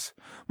 Yes.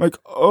 I'm like,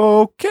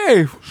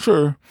 okay,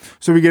 sure.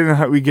 So we get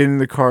in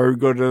the car. We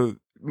go to,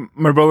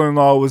 my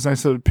brother-in-law was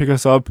nice to pick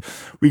us up.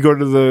 We go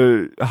to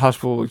the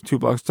hospital like 2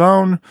 blocks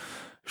down.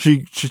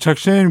 She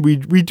checks in. We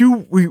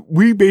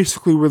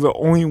basically were the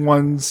only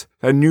ones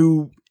that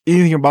knew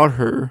anything about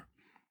her.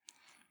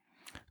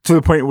 To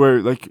the point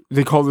where, like,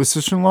 they called the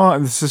sister-in-law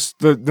and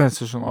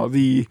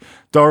the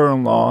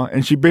daughter-in-law,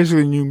 and she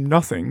basically knew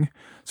nothing.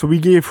 So we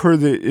gave her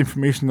the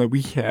information that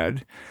we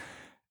had,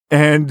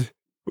 and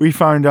we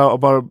found out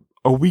about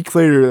a week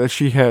later that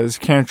she has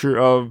cancer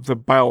of the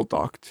bile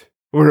duct,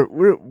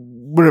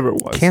 whatever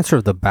it was. Cancer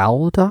of the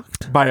bowel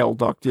duct? Bile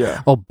duct,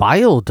 yeah. Oh,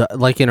 bile duct,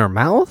 like in her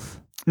mouth?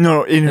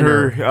 No, in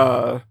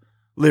her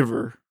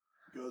liver.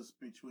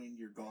 Between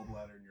your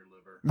gallbladder and your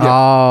liver. Yeah.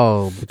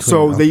 Oh,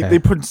 so they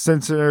put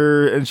stents in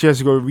her, and she has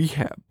to go to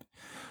rehab.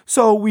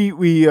 So we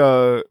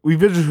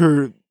visited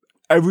her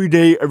every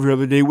day, every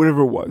other day,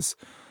 whatever it was.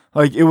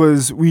 Like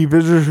we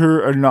visited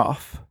her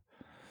enough.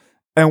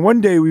 And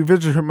one day we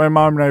visited her. My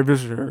mom and I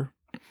visited her,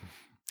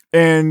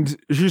 and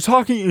she's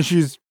talking, and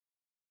she's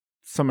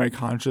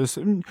semi-conscious.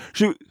 And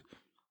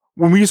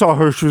when we saw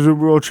her, she was in a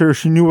wheelchair.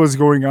 She knew what was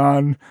going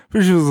on,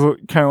 but she was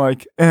kind of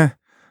like, I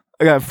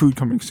got food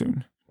coming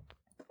soon.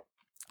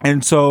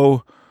 And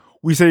so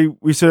we say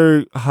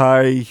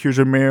hi, here's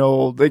your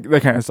mail,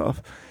 that kind of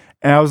stuff.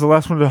 And I was the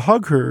last one to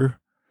hug her.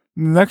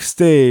 The next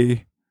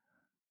day,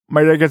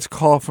 my dad gets a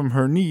call from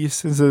her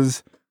niece and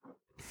says,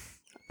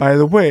 by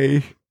the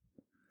way,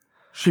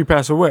 she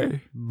passed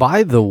away.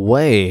 By the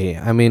way,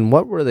 I mean,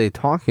 what were they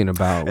talking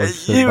about?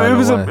 It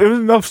was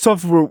enough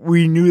stuff where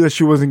we knew that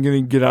she wasn't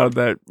going to get out of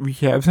that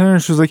rehab center.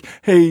 She was like,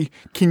 hey,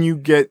 can you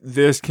get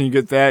this? Can you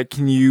get that?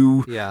 Can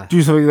you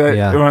do something like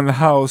that around the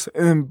house?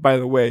 And then, by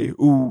the way,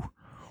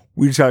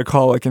 we just got a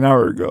call like an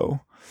hour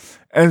ago.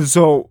 And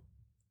so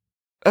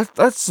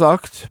that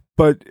sucked,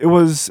 but it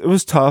was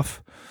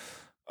tough.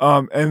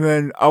 And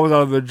then I was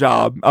out of the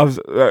job. I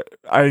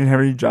didn't have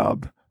any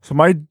job. So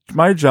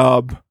my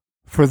job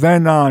for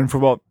then on for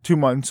about 2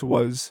 months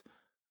was,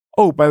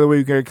 by the way,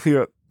 you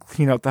gotta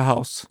clean out the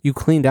house. You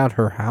cleaned out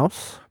her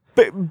house?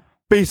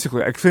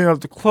 Basically, I cleaned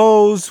out the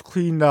clothes,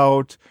 cleaned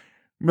out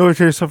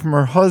military stuff from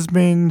her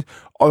husband,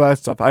 all that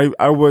stuff.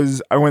 I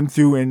went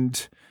through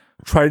and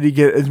tried to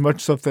get as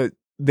much stuff that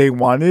they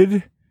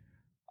wanted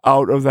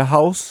out of the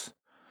house.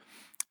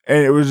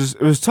 And it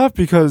was tough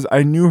because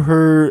I knew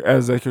her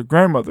as like a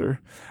grandmother.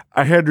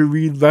 I had to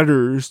read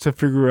letters to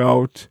figure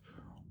out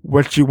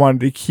what she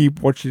wanted to keep,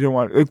 what she didn't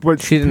want. Like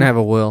she didn't have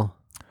a will.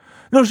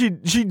 No, she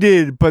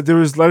did, but there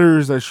was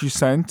letters that she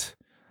sent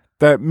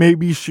that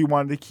maybe she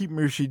wanted to keep,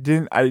 maybe she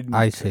didn't.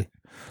 I see.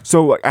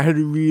 So like I had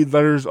to read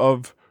letters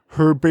of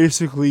her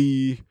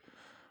basically.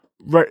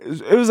 Right,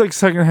 it was like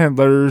secondhand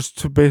letters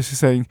to basically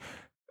saying,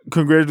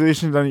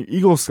 "Congratulations on your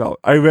Eagle Scout."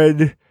 I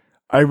read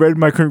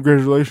my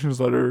congratulations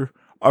letter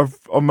of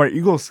my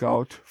Eagle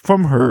Scout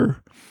from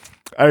her.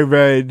 I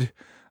read,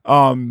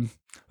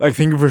 like,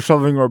 thank you for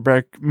shoveling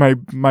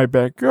my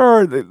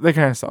backyard, that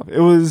kind of stuff.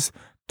 It was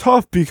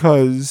tough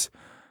because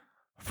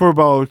for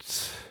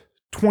about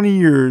 20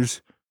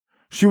 years,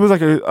 she was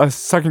like a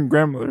second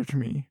grandmother to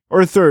me,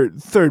 or a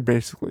third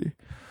basically.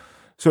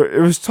 So it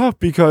was tough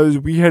because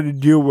we had to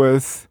deal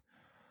with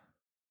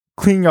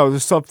cleaning out the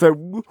stuff that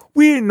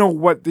we didn't know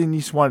what the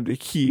niece wanted to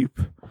keep,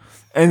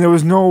 and there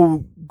was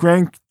no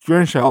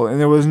grandchild, and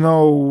there was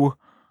no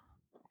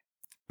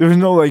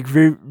like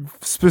very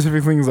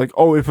specific things like,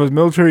 if it was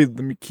military, let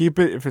me keep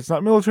it. If it's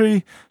not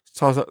military,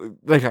 toss out,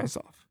 that kind of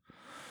stuff.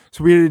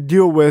 So we had to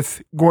deal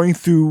with going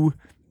through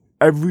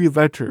every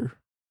letter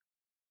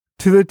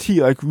to the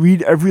T, like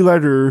read every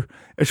letter.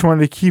 If she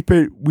wanted to keep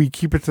it, we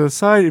keep it to the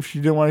side. If she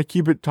didn't want to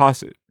keep it,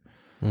 toss it.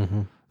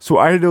 Mm-hmm. So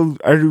I had to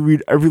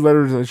read every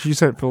letter that she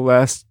sent for the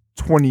last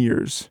 20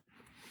 years.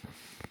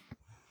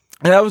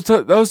 And that was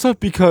tough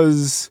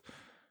because,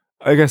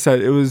 like I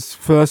said, it was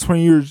for the last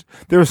 20 years.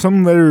 There were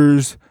some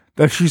letters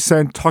that she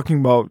sent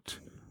talking about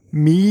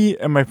me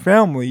and my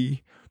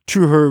family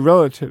to her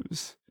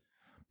relatives.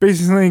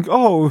 Basically saying,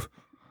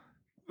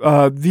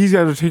 these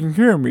guys are taking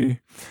care of me.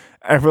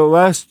 And for the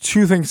last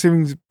 2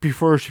 Thanksgivings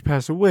before she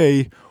passed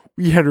away,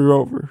 we had her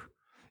over.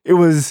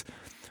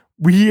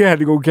 We had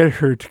to go get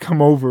her to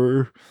come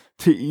over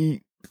to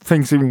eat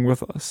Thanksgiving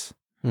with us.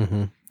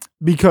 Mm-hmm.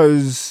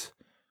 Because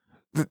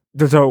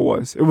that's how it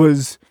was. It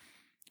was,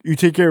 you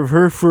take care of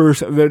her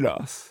first and then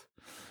us.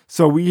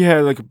 So we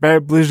had like a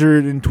bad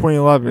blizzard in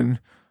 2011.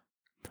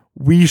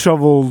 We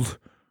shoveled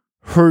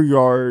her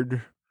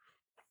yard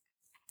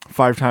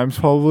 5 times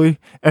probably.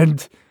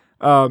 And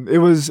it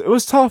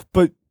was tough,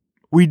 but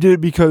we did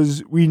it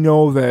because we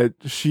know that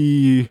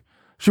she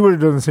would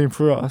have done the same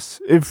for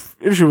us. If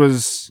she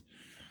was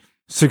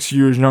 6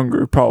 years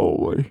younger,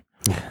 probably.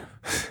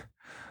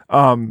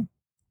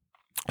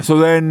 So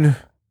then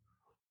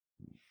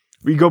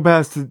we go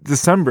past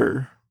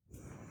December.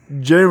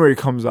 January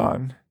comes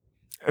on,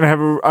 and I have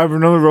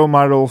another role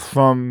model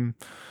from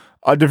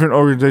a different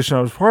organization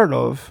I was part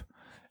of,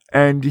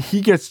 and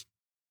he gets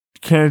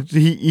cancer.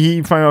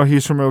 He find out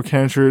he's terminal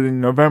cancer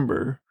in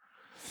November,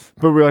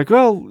 but we're like,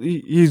 well,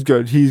 he's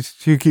good.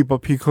 He'll keep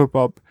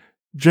up.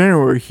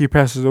 January, he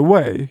passes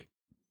away,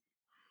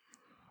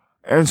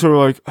 and so we're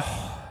like,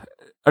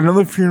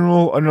 another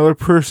funeral, another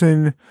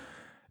person.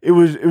 It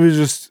was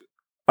just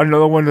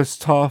another one that's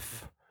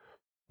tough,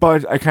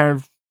 but I kind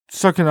of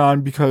stuck it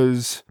on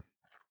because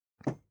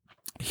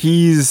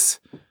he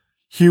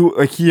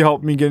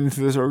helped me get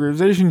into this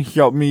organization. He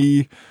helped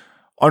me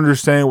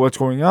understand what's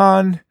going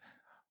on.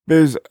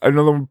 There's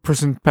another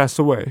person passed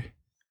away.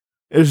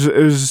 It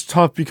was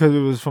tough because it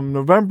was from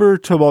November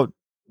to about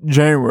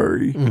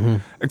January, mm-hmm.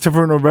 except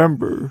for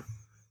November,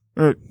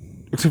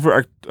 except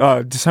for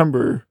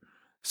December,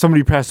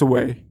 somebody passed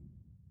away.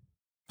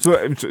 So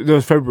it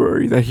was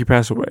February that he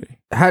passed away.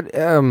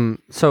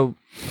 So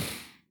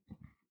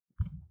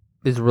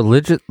is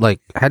religion,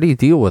 like, how do you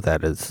deal with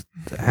that?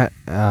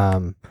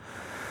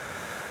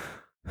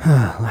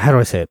 How do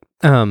I say it?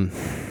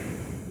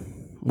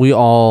 We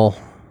all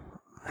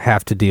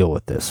have to deal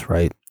with this,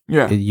 right?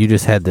 Yeah. You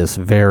just had this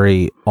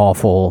very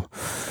awful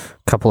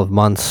couple of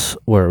months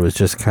where it was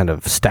just kind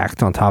of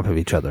stacked on top of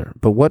each other.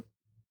 But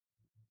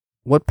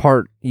what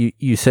part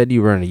you said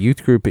you were in a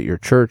youth group at your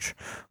church?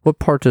 What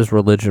part does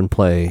religion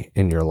play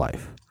in your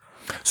life?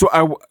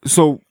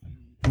 So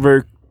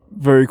very,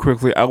 very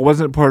quickly, I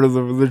wasn't part of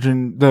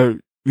the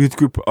youth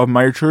group of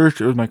my church.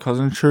 It was my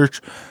cousin's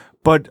church,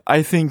 but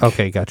I think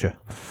Okay, gotcha.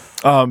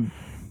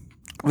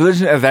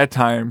 Religion at that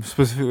time,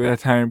 specifically at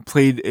that time,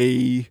 played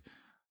a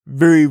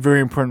very,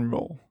 very important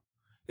role.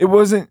 It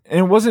wasn't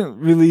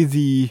really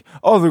they're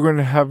going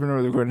to heaven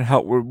or they're going to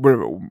hell, or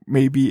whatever it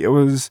may be. It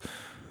was,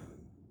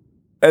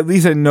 at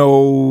least I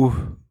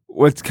know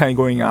what's kind of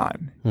going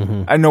on.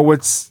 Mm-hmm. I know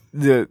what's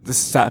the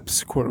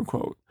steps, quote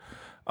unquote.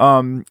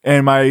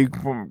 And my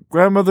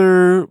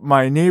grandmother,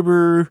 my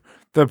neighbor,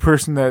 the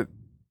person that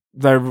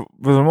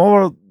was a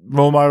role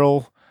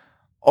model,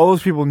 all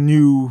those people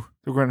knew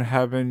they were going to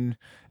heaven.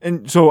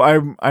 And so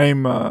I'm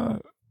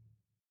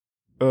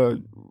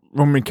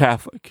Roman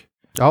Catholic.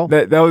 Oh,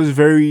 That was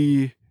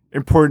very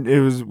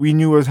important. We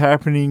knew what was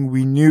happening.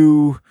 We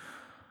knew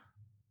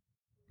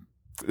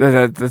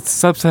that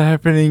stuff's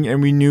happening,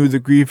 and we knew the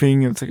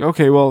grieving. It's like,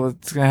 okay, well,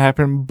 it's gonna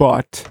happen,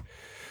 but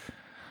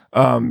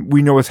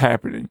we know what's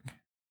happening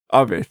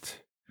of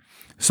it.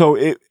 So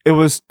it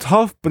was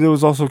tough, but it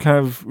was also kind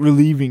of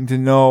relieving to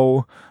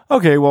know,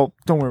 okay, well,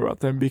 don't worry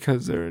about them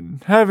because they're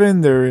in heaven,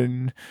 they're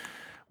in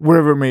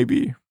whatever it may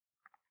be.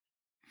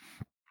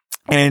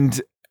 And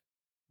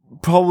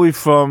probably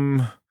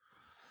from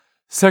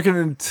second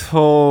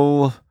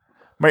until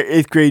my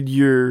 8th grade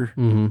year,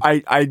 mm-hmm.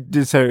 I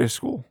did Saturday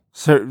school,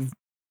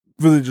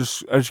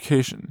 religious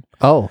education.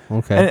 Oh,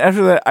 okay. And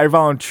after that, I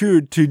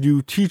volunteered to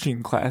do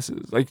teaching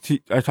classes. Like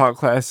I taught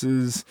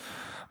classes,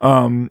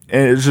 and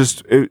it's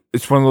just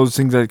it's one of those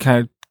things that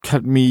kind of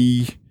kept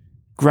me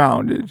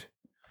grounded.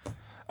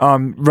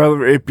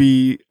 Rather it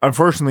be,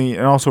 unfortunately,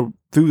 and also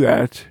through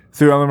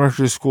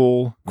elementary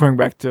school, going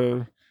back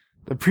to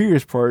the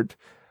previous part,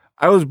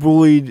 I was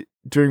bullied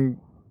during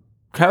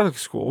Catholic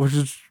school, which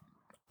is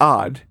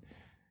odd.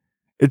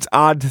 It's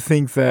odd to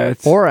think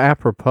that. Or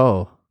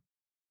apropos.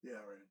 Yeah,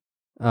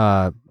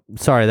 right.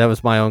 Sorry, that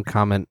was my own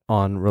comment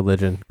on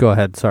religion. Go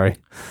ahead. Sorry,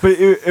 but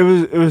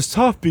it was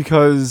tough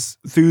because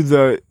through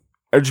the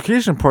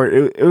education part,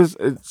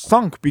 it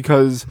stunk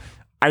because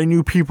I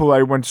knew people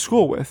I went to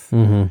school with,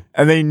 mm-hmm.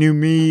 and they knew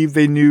me.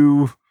 They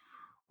knew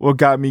what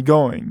got me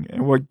going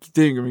and what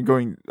didn't get me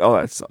going. All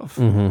that stuff.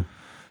 Mm-hmm.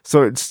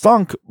 So it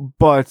stunk,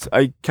 but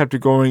I kept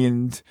it going,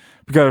 and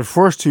because I was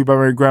forced to by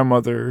my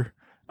grandmother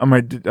on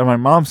my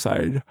mom's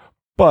side.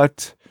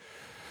 But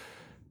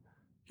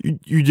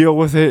you deal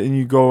with it and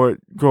you go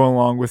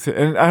along with it.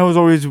 And I was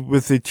always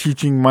with a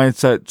teaching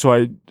mindset,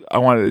 so I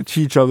wanted to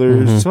teach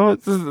others. Mm-hmm. So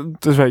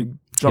that's what I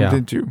jumped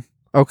into.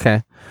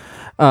 Okay.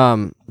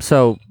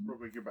 So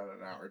We're about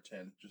an hour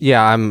 10.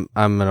 yeah, I'm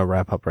gonna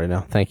wrap up right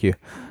now. Thank you,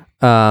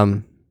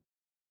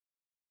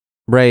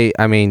 Ray.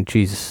 I mean,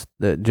 Jesus,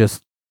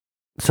 just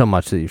so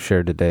much that you've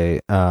shared today.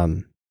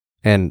 And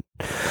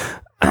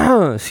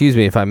excuse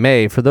me if I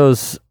may, for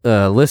those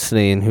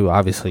listening who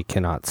obviously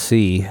cannot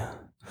see,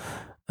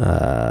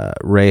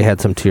 Ray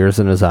had some tears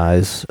in his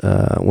eyes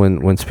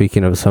when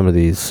speaking of some of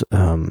these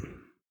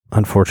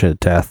unfortunate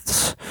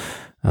deaths,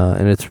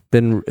 and it's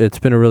been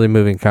a really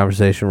moving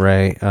conversation,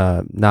 Ray.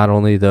 Not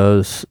only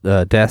those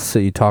deaths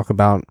that you talk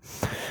about,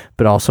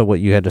 but also what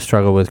you had to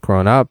struggle with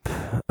growing up,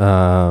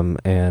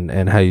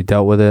 and how you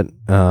dealt with it.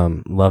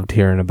 Loved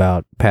hearing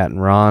about Pat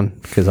and Ron,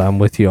 because I'm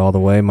with you all the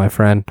way, my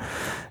friend.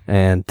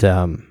 And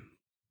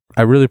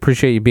I really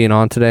appreciate you being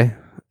on today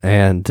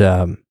and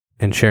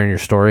sharing your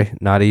story.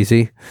 Not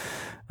easy.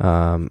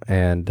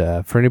 And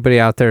for anybody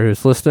out there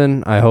who's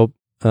listening, I hope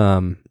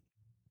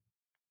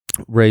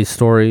Ray's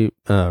story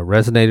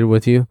resonated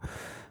with you.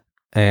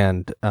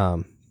 And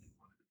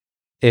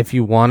if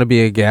you want to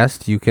be a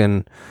guest, you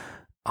can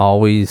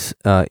always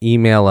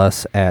email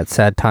us at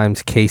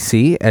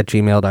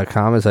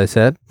sadtimeskc@gmail.com, as I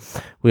said.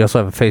 We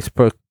also have a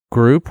Facebook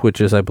group, which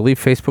is, I believe,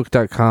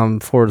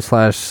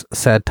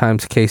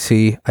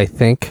 facebook.com/sadtimeskc, I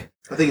think.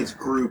 I think it's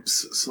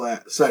groups /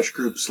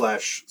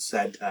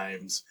 sad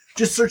times.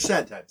 Just search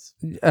sad times.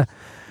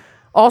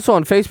 Also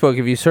on Facebook,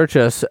 if you search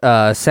us,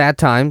 Sad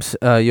Times,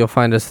 you'll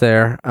find us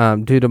there.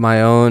 Due to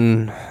my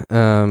own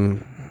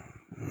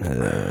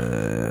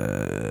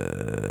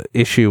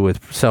issue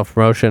with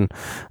self-promotion,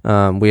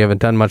 we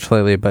haven't done much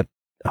lately, but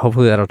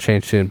hopefully that'll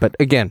change soon. But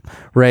again,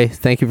 Ray,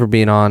 thank you for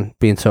being on,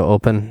 being so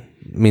open.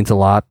 It means a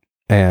lot.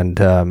 And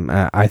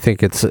I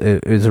think it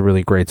is a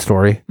really great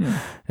story,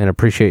 and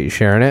appreciate you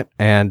sharing it.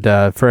 And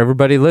for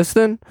everybody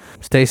listening,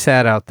 stay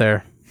sad out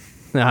there.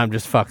 No, I'm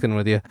just fucking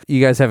with you.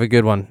 You guys have a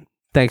good one.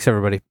 Thanks,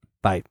 everybody.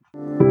 Bye.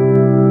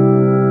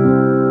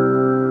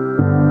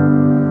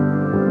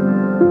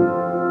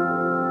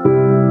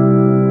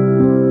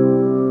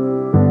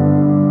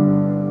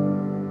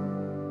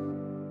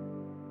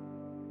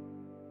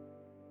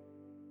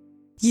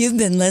 You've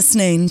been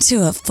listening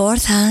to a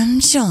Fourth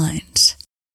Hand Joint.